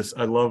love this.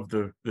 I love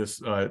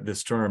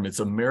this term. It's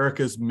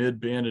America's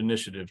Mid-Band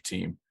Initiative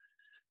Team.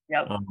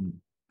 Yep.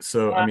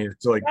 So I mean,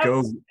 it's like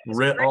go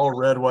red, all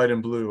red, white,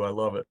 and blue. I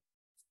love it.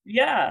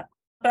 Yeah.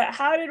 But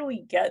how did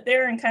we get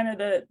there? And kind of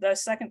the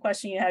second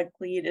question you had,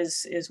 Clete,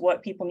 is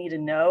what people need to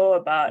know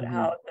about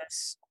how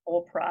this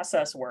whole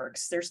process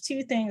works. There's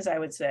two things I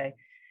would say.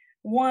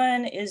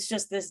 One is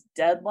just this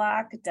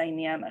deadlock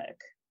dynamic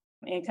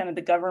and kind of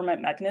the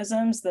government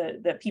mechanisms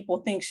that people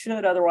think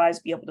should otherwise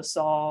be able to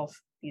solve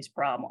these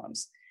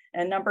problems.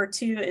 And number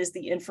two is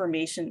the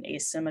information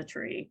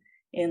asymmetry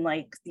in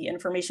like the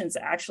information that's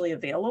actually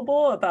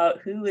available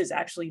about who is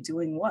actually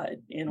doing what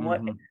in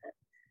what,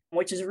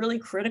 which is really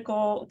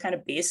critical kind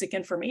of basic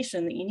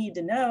information that you need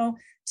to know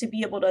to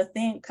be able to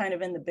think kind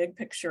of in the big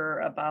picture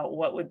about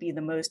what would be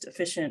the most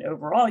efficient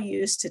overall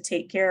use to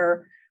take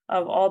care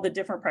of all the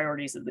different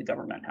priorities that the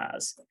government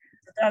has.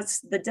 That's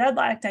the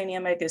deadlock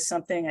dynamic is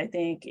something I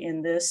think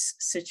in this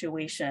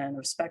situation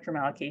of spectrum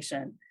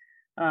allocation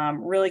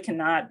really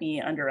cannot be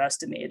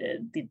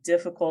underestimated. The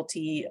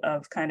difficulty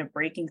of kind of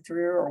breaking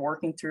through or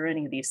working through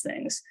any of these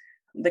things.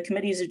 The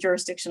committees of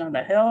jurisdiction on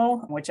the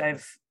Hill, which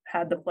I've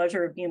had the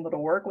pleasure of being able to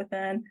work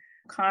within,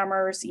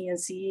 Commerce,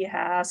 ENC,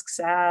 HASC,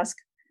 SASC,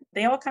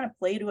 they all kind of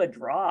play to a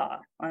draw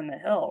on the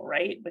Hill,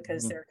 right?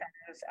 Because they're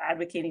kind of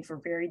advocating for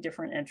very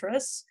different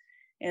interests.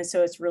 And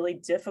so it's really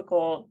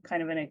difficult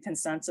kind of in a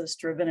consensus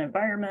driven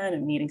environment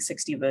and needing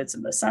 60 votes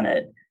in the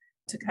Senate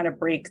to kind of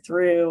break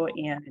through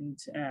and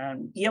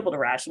be able to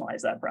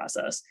rationalize that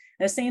process.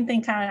 And the same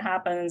thing kind of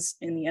happens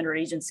in the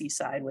interagency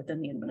side within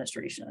the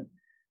administration.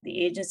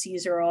 The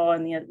agencies are all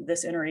in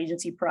this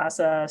interagency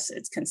process.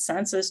 It's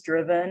consensus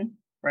driven,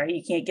 right?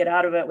 You can't get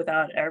out of it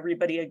without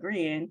everybody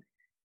agreeing.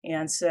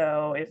 And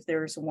so if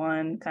there's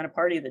one kind of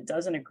party that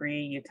doesn't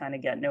agree, you kind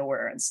of get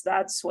nowhere. And so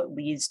that's what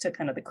leads to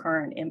kind of the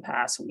current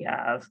impasse we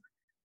have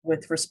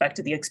with respect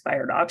to the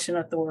expired auction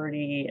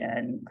authority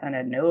and kind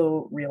of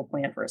no real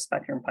plan for a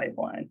spectrum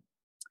pipeline.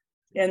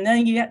 And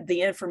then you have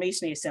the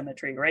information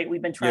asymmetry, right?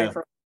 We've been trying for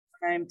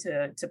a long time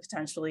to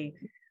potentially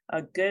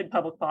a good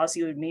public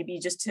policy would maybe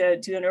just to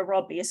do an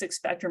overall basic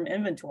spectrum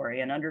inventory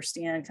and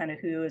understand kind of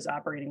who is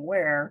operating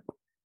where.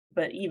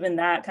 But even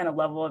that kind of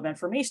level of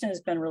information has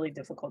been really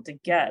difficult to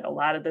get. A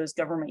lot of those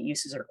government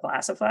uses are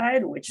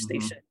classified, which they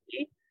should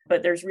be,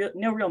 but there's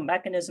no real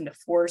mechanism to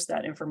force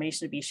that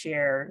information to be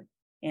shared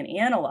and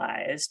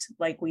analyzed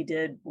like we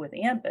did with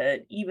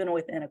AMBIT, even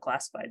within a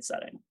classified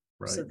setting.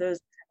 Right. So those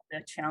are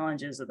the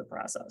challenges of the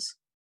process.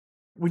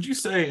 Would you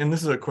say, and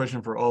this is a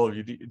question for all of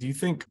you, do you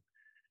think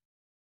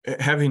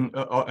having,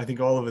 I think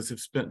all of us have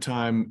spent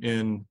time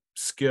in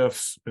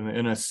SCIFs and the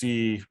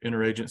NSC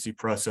interagency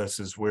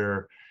processes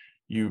where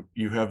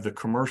you have the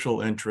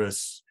commercial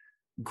interests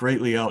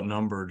greatly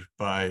outnumbered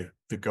by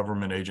the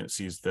government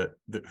agencies that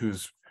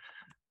whose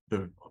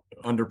the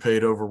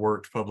underpaid,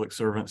 overworked public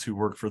servants who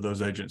work for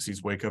those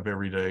agencies wake up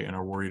every day and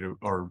are worried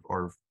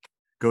or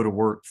go to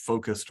work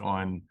focused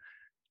on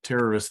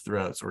terrorist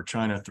threats or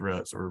China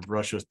threats or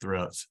Russia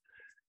threats,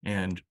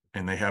 and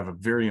they have a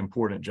very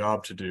important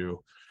job to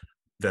do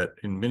that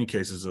in many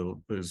cases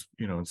is,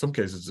 in some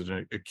cases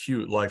an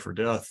acute life or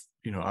death,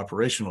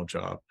 operational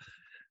job.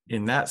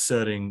 In that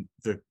setting,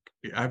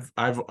 I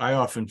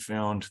often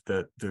found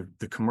that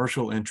the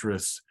commercial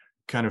interests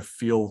kind of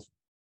feel,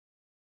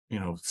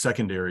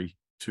 secondary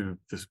to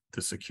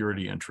the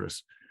security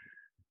interests.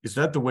 Is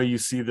that the way you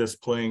see this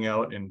playing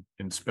out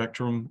in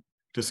spectrum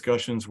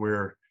discussions,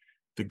 where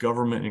the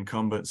government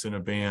incumbents in a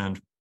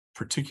band,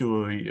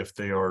 particularly if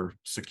they are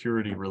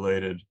security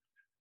related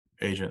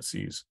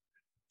agencies,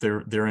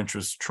 their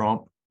interests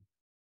trump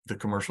the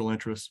commercial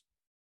interests?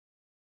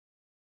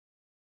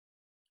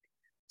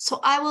 So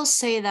I will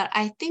say that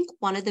I think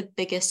one of the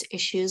biggest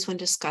issues when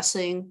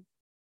discussing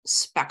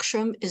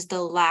spectrum is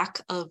the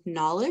lack of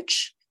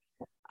knowledge.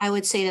 I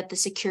would say that the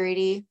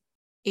security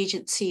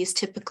agencies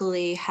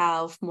typically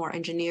have more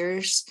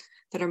engineers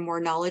that are more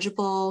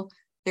knowledgeable.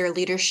 Their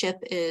leadership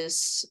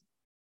is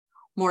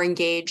more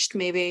engaged,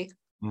 maybe.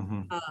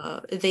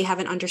 They have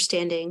an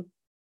understanding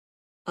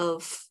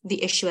of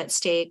the issue at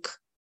stake.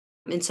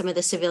 In some of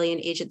the civilian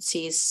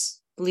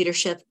agencies,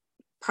 leadership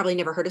probably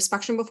never heard of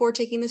spectrum before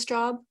taking this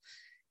job.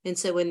 And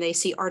so when they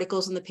see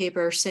articles in the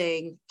paper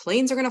saying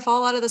planes are going to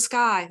fall out of the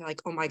sky, they're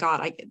like, oh my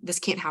God, this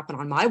can't happen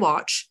on my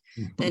watch.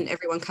 Then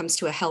everyone comes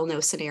to a hell no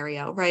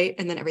scenario, right?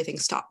 And then everything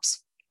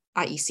stops,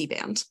 i.e.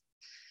 C-band.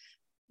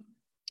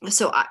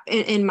 So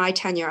in my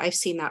tenure, I've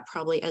seen that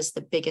probably as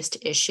the biggest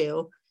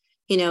issue,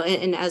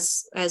 and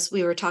as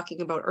we were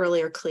talking about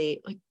earlier,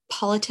 Clete, like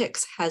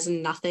politics has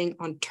nothing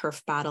on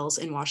turf battles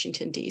in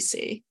Washington,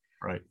 D.C.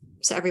 Right.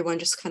 So everyone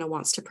just kind of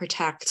wants to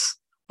protect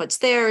what's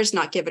theirs,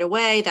 not give it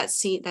away. That's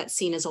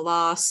seen as a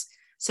loss.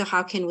 So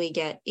how can we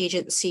get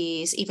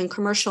agencies, even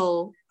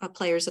commercial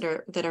players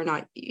that are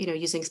not,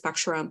 using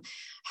spectrum,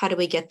 how do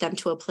we get them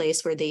to a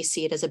place where they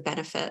see it as a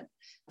benefit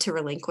to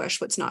relinquish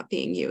what's not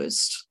being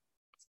used?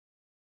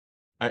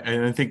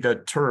 I think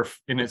that turf,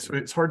 and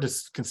it's hard to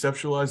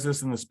conceptualize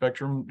this in the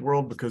spectrum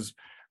world because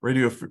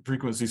radio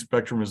frequency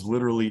spectrum is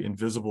literally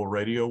invisible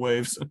radio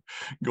waves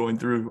going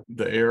through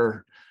the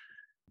air.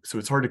 So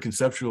it's hard to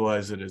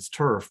conceptualize it as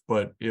turf,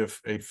 but if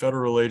a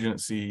federal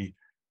agency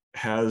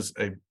has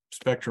a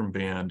spectrum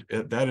band,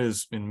 that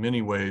is in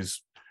many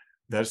ways,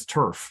 that's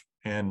turf.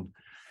 And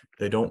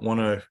they don't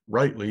want to,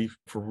 rightly,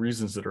 for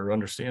reasons that are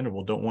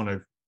understandable, don't want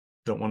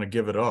to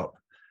give it up.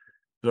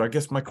 So I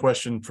guess my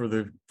question for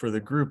the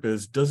group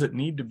is, does it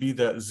need to be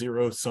that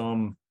zero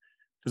sum?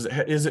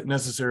 Is it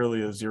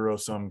necessarily a zero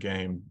sum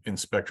game in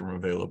spectrum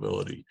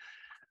availability,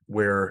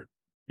 where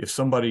if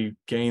somebody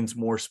gains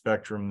more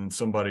spectrum, then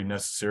somebody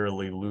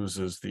necessarily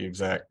loses the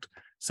exact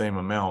same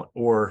amount?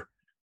 Or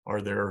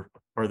are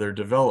there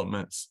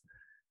developments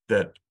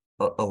that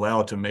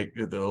allow us to make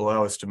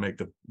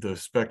the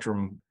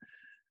spectrum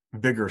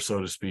bigger,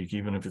 so to speak,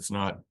 even if it's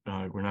not,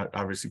 we're not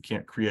obviously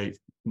can't create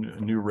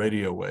new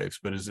radio waves,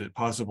 but is it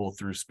possible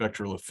through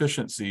spectral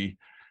efficiency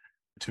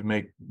to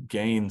make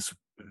gains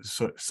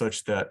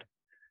such that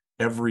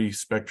every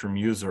spectrum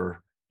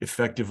user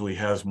effectively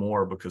has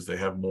more because they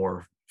have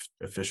more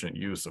efficient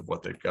use of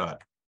what they've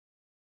got?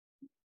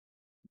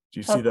 Do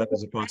you see that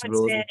as a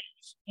possibility? I would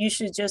say you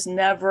should just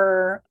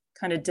never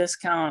kind of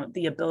discount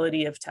the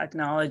ability of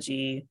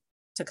technology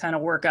to kind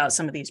of work out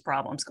some of these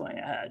problems going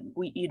ahead.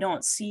 You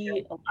don't see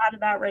a lot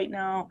of that right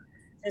now,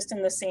 just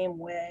in the same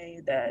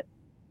way that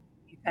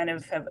you kind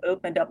of have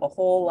opened up a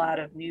whole lot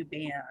of new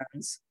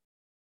bands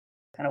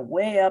kind of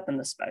way up in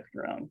the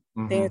spectrum.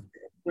 Things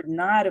that would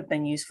not have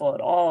been useful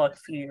at all a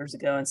few years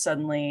ago and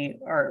suddenly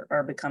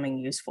are becoming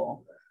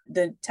useful.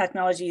 The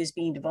technology is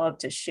being developed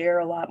to share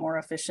a lot more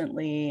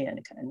efficiently, and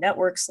kind of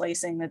network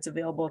slicing that's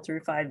available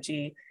through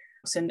 5G.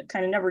 So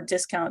kind of never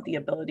discount the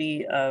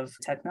ability of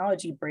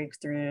technology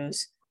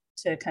breakthroughs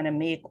to kind of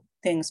make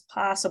things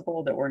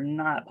possible that were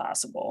not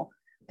possible.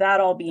 That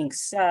all being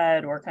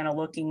said, we're kind of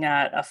looking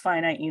at a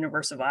finite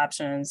universe of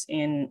options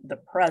in the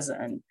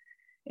present.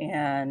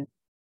 And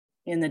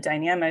in the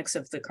dynamics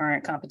of the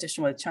current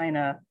competition with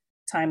China,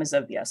 time is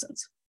of the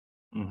essence.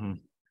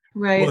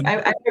 Right. Well,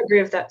 I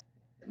agree with that.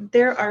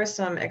 There are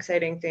some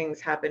exciting things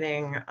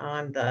happening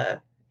on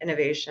the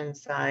innovation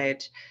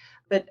side.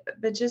 But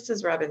just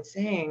as Robin's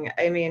saying,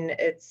 I mean,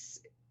 it's,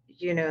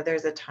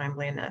 there's a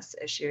timeliness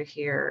issue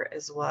here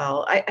as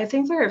well. I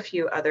think there are a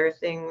few other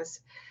things,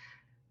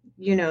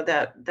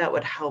 that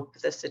would help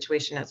the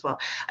situation as well.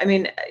 I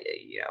mean,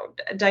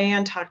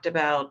 Diane talked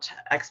about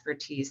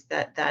expertise,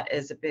 that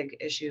is a big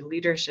issue.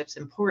 Leadership's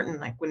important.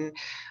 Like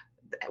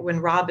when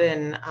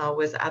Robin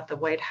was at the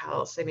White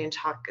House, I mean,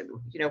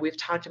 we've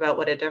talked about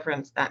what a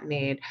difference that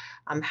made.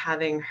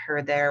 Having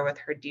her there with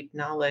her deep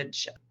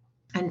knowledge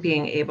and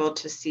being able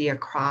to see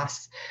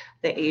across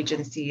the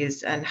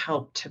agencies and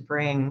help to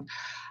bring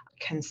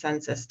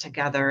consensus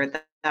together,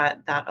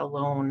 that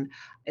alone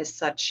is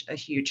such a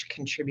huge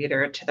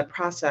contributor to the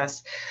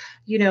process.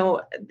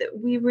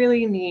 We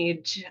really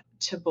need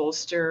to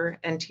bolster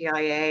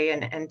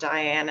NTIA, and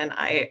Diane and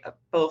I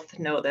both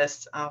know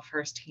this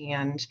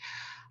firsthand,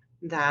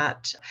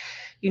 that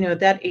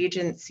that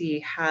agency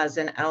has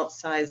an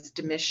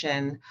outsized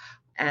mission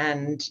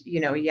and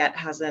yet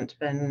hasn't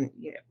been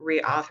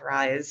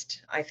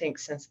reauthorized, I think,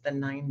 since the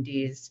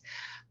 90s.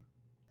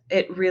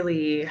 It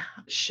really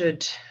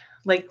should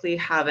likely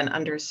have an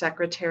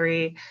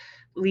undersecretary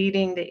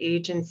leading the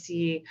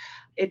agency.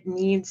 It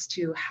needs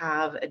to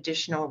have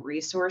additional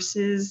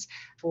resources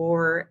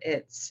for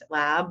its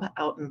lab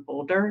out in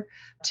Boulder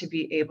to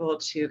be able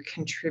to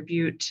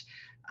contribute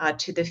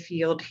to the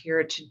field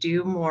here, to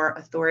do more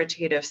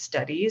authoritative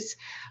studies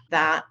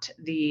that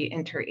the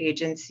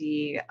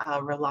interagency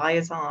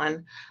relies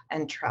on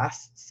and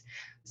trusts.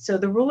 So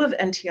the role of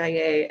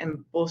NTIA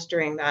and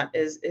bolstering that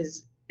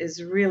is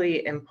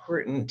really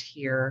important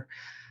here.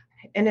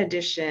 In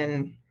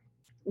addition,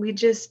 we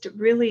just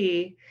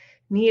really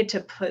need to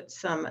put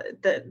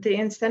the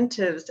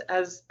incentives,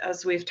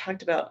 as we've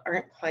talked about,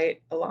 aren't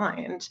quite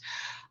aligned.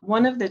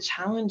 One of the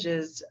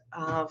challenges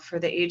for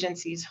the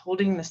agencies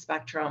holding the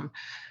spectrum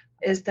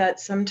is that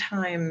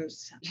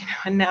sometimes,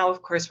 and now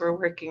of course we're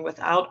working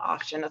without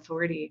auction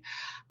authority,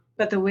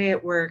 but the way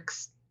it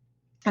works,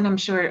 and I'm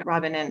sure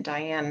Robin and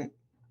Diane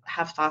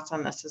have thoughts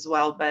on this as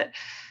well, but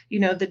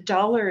the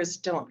dollars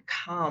don't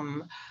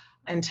come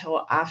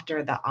until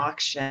after the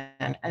auction.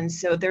 And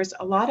so there's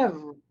a lot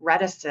of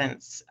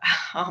reticence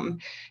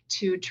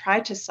to try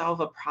to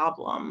solve a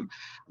problem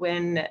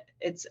when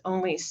it's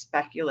only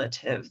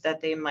speculative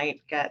that they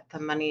might get the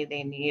money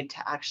they need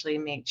to actually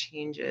make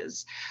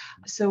changes.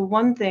 So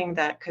one thing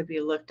that could be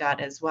looked at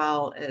as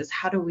well is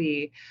how do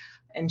we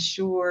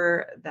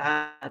ensure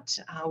that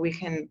we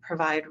can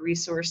provide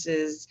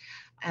resources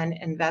and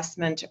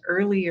investment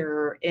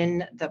earlier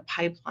in the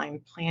pipeline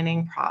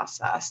planning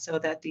process so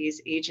that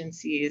these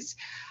agencies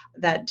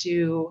that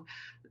do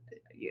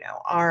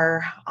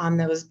are on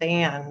those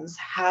bands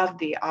have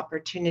the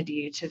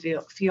opportunity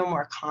to feel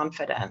more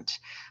confident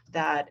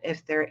that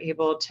if they're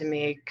able to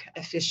make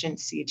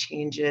efficiency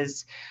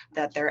changes,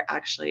 that they're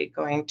actually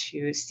going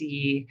to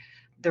see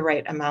the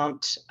right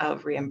amount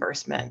of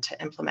reimbursement to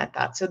implement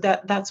that. So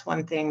that's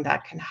one thing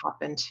that can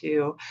happen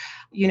too.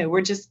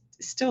 We're just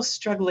still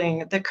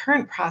struggling. The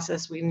current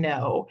process we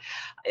know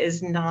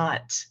is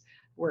not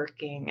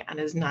working and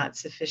is not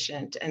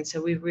sufficient. And so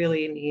we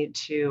really need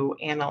to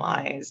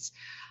analyze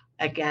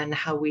again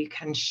how we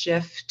can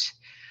shift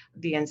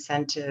the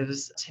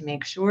incentives to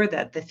make sure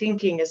that the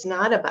thinking is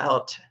not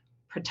about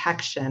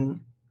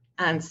protection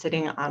and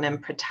sitting on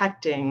and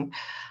protecting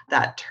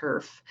that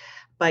turf,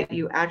 but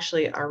you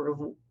actually are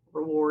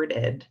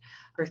rewarded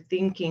for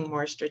thinking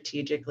more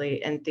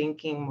strategically and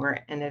thinking more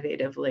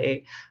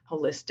innovatively,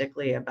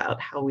 holistically about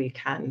how we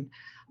can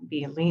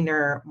be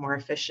leaner, more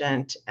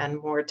efficient, and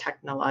more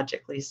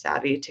technologically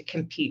savvy to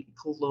compete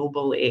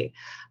globally.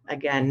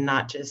 Again,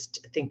 not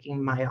just thinking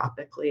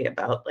myopically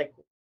about like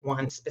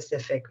one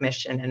specific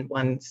mission and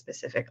one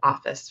specific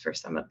office for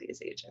some of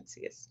these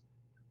agencies.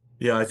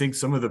 Yeah, I think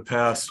some of the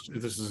past,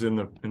 this is in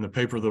the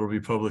paper that will be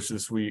published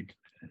this week,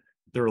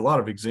 there are a lot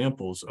of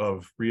examples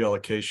of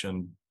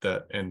reallocation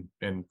that and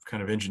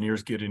kind of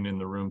engineers getting in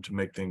the room to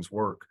make things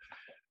work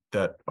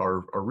that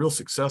are real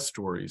success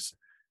stories.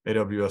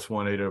 AWS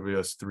 1,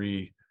 AWS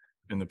 3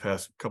 in the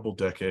past couple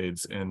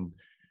decades, and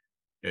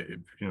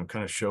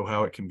kind of show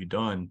how it can be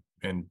done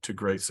and to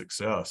great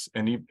success.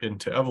 And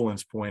to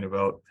Evelyn's point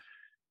about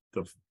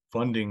the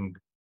funding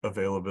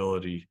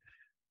availability,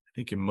 I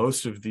think in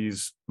most of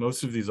these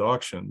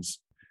auctions,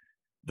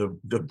 the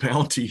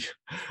bounty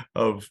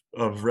of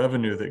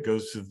revenue that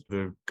goes to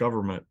the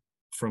government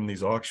from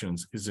these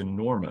auctions is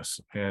enormous,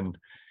 and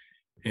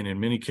in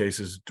many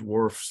cases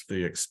dwarfs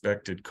the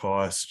expected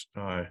cost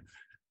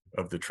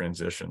of the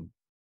transition.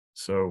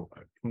 So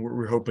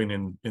we're hoping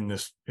in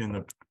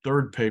the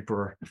third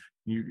paper,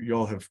 you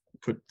all have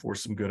put forth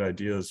some good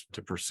ideas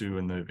to pursue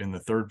in the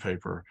third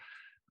paper,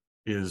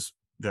 is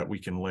that we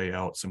can lay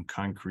out some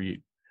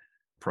concrete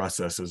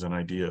processes and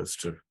ideas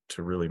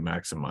to really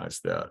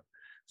maximize that.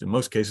 In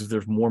most cases,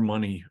 there's more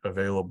money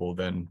available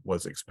than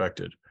was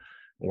expected,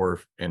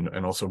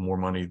 and also more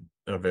money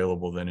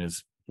available than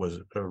was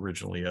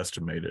originally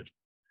estimated.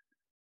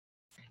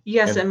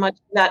 Yes, and much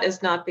of that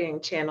is not being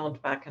channeled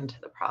back into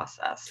the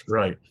process.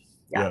 Right.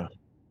 Yeah.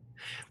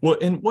 Well,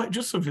 and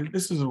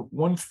this is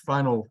one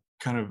final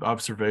kind of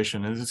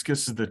observation, and this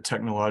gets to the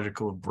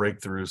technological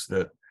breakthroughs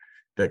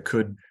that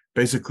could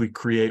basically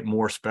create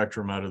more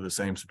spectrum out of the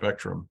same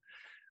spectrum.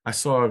 I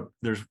saw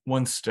there's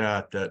one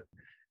stat that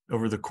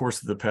over the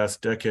course of the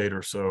past decade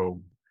or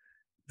so,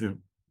 the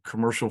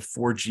commercial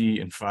 4G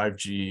and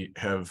 5G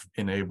have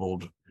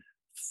enabled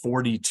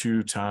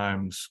 42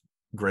 times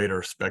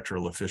greater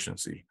spectral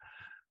efficiency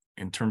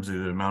in terms of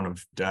the amount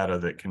of data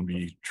that can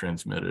be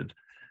transmitted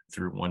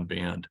through one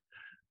band.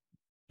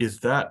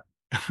 Is that,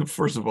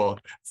 first of all,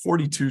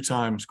 42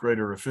 times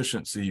greater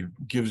efficiency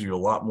gives you a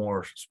lot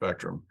more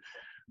spectrum?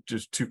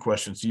 Just two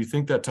questions. Do you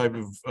think that type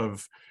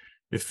of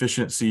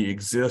efficiency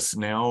exists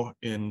now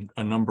in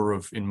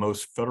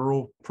most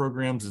federal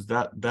programs? Is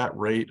that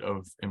rate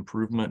of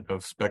improvement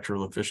of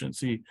spectral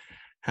efficiency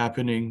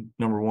happening,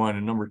 number one?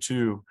 And number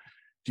two,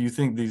 do you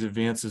think these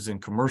advances in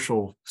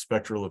commercial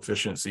spectral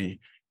efficiency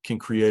can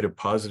create a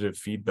positive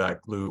feedback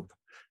loop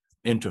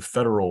into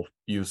federal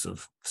use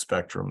of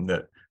spectrum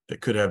that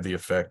could have the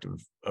effect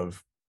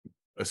of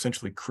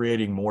essentially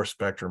creating more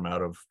spectrum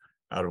out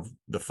of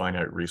the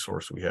finite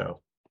resource we have?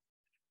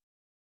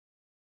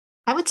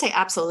 I would say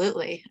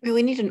absolutely. I mean,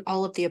 we need an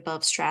all of the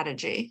above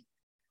strategy.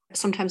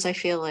 Sometimes I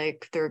feel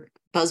like there are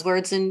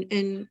buzzwords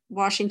in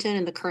Washington,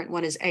 and the current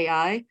one is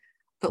AI.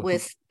 But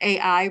with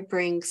AI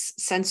brings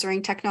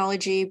censoring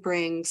technology,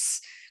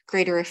 brings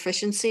greater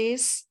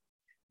efficiencies.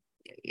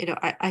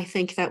 I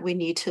think that we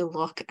need to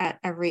look at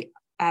every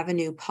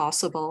avenue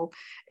possible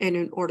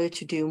in order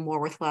to do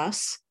more with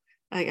less.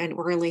 And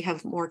we're going to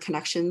have more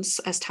connections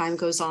as time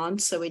goes on.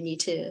 So we need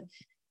to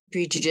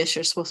be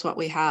judicious with what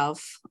we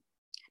have.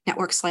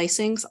 Network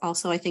slicing is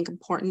also, I think,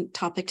 important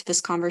topic to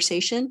this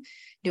conversation.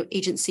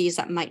 Agencies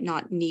that might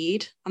not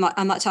need,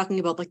 I'm not talking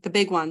about like the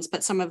big ones,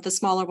 but some of the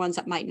smaller ones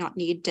that might not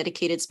need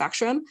dedicated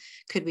spectrum,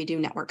 could we do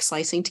network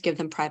slicing to give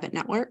them private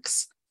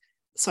networks?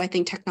 So I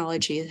think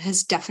technology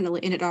has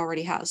definitely, and it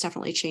already has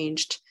definitely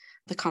changed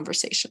the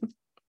conversation.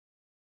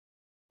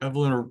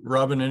 Evelyn or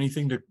Robin,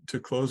 anything to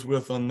close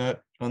with on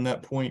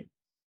that point?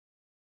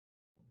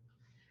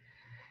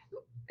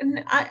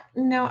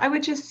 I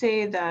would just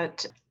say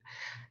that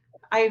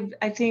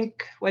I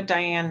think what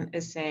Diane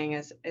is saying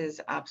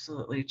is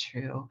absolutely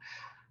true.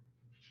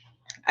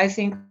 I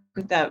think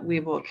that we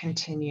will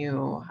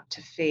continue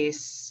to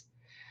face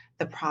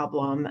the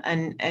problem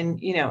and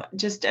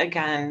just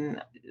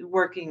again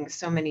working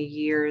so many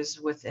years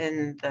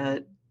within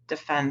the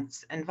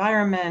defense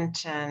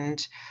environment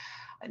and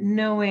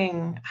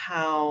knowing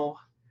how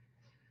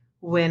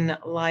when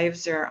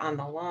lives are on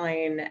the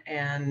line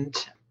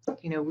and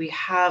we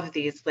have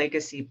these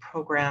legacy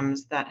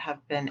programs that have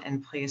been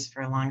in place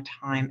for a long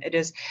time, it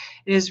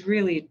is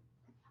really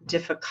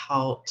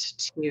difficult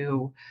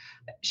to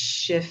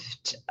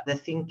shift the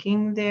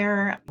thinking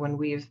there when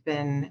we've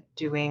been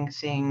doing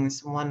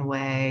things one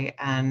way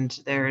and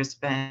there's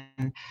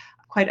been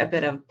quite a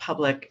bit of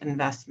public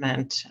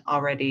investment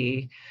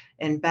already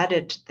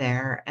embedded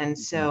there. And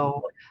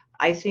so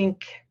I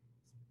think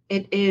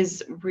it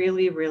is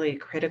really, really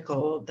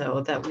critical,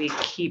 though, that we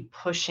keep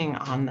pushing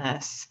on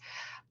this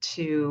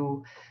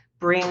to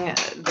bring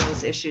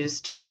those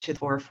issues to the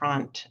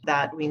forefront,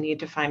 that we need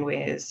to find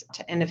ways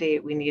to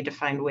innovate. We need to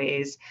find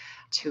ways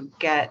to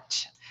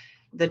get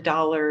the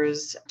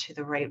dollars to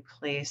the right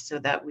place so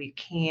that we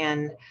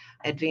can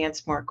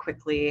advance more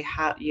quickly,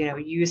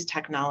 use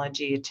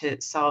technology to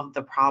solve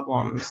the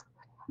problems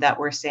that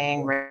we're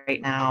saying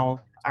right now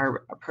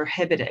are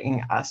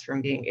prohibiting us from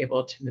being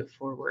able to move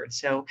forward.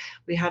 So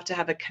we have to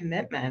have a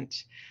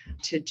commitment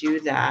to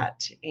do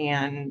that.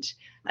 And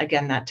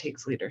again, that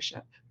takes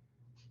leadership.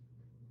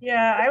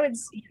 Yeah, I would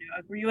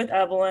agree with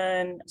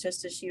Evelyn,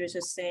 just as she was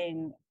just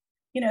saying,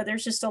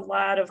 there's just a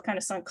lot of kind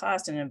of sunk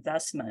cost and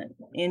investment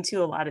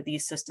into a lot of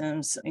these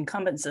systems,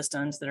 incumbent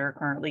systems that are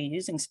currently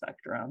using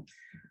spectrum.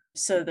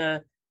 So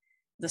the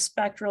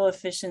spectral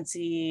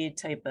efficiency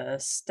type of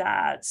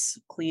stats,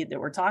 Clete, that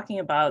we're talking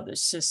about,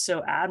 that's just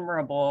so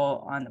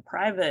admirable on the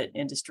private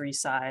industry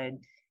side,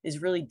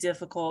 is really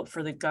difficult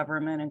for the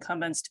government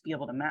incumbents to be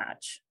able to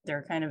match.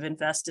 They're kind of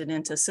invested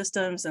into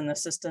systems, and the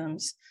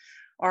systems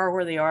are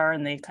where they are,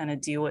 and they kind of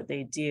do what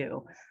they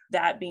do.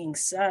 That being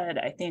said,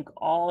 I think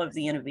all of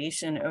the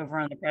innovation over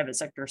on the private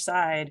sector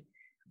side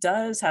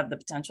does have the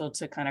potential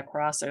to kind of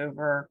cross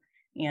over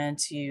and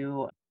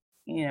to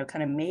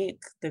kind of make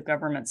the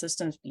government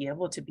systems be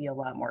able to be a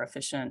lot more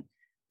efficient.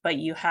 But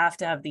you have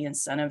to have the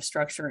incentive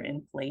structure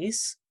in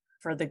place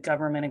for the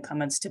government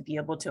incumbents to be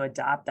able to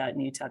adopt that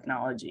new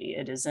technology.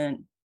 It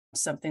isn't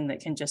something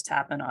that can just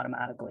happen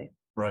automatically.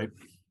 Right.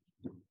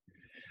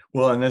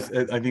 Well, and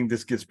I think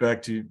this gets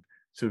back to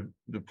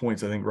the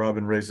points I think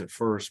Robin raised at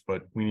first,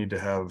 but we need to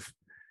have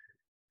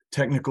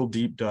technical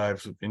deep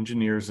dives with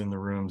engineers in the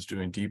rooms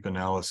doing deep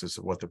analysis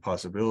of what the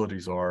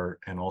possibilities are,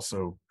 and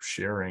also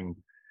sharing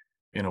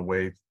in a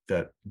way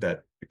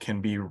that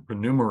can be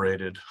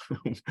remunerated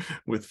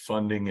with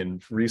funding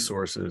and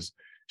resources,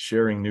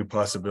 sharing new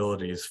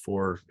possibilities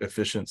for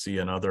efficiency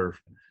and other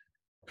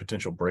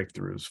potential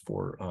breakthroughs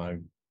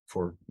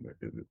for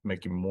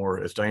making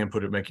more, as Diane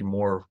put it, making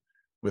more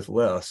with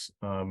less,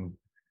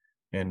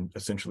 and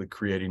essentially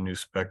creating new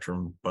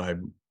spectrum by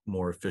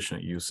more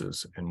efficient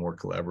uses and more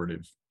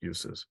collaborative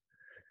uses.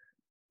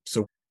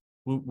 So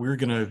we're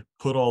going to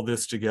put all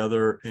this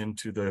together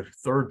into the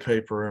third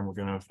paper, and we're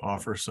going to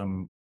offer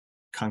some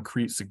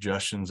concrete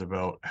suggestions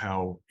about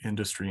how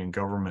industry and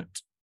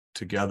government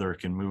together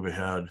can move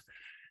ahead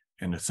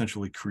and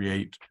essentially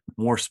create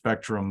more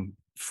spectrum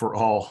for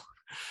all,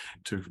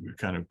 to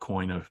kind of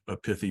coin a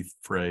pithy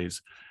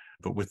phrase,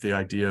 but with the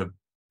idea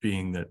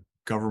being that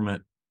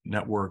government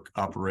network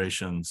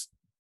operations,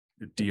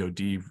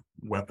 DoD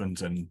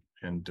weapons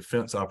and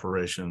defense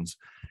operations,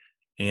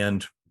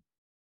 and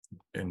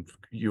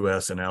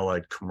U.S. and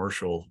allied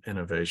commercial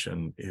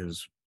innovation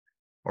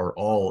are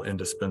all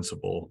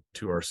indispensable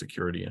to our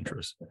security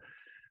interests.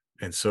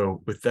 And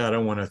so with that, I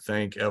want to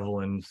thank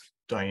Evelyn,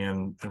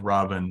 Diane, and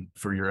Robin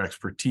for your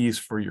expertise,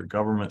 for your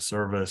government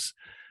service,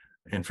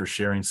 and for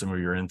sharing some of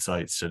your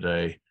insights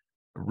today.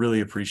 I really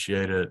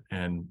appreciate it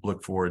and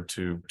look forward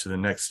to the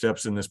next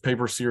steps in this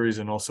paper series.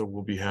 And also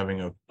we'll be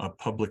having a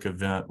public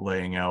event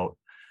laying out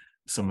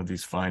some of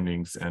these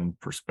findings and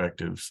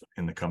perspectives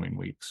in the coming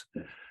weeks.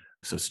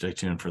 So stay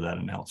tuned for that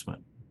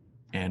announcement.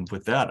 And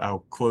with that,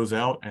 I'll close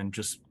out and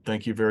just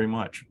thank you very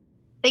much.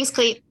 Thanks,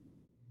 Clete.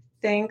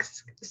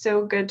 Thanks.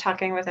 So good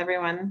talking with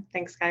everyone.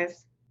 Thanks,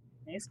 guys.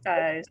 Thanks,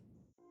 guys.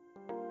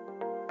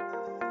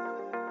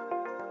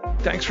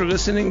 Thanks for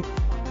listening.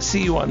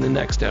 See you on the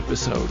next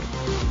episode.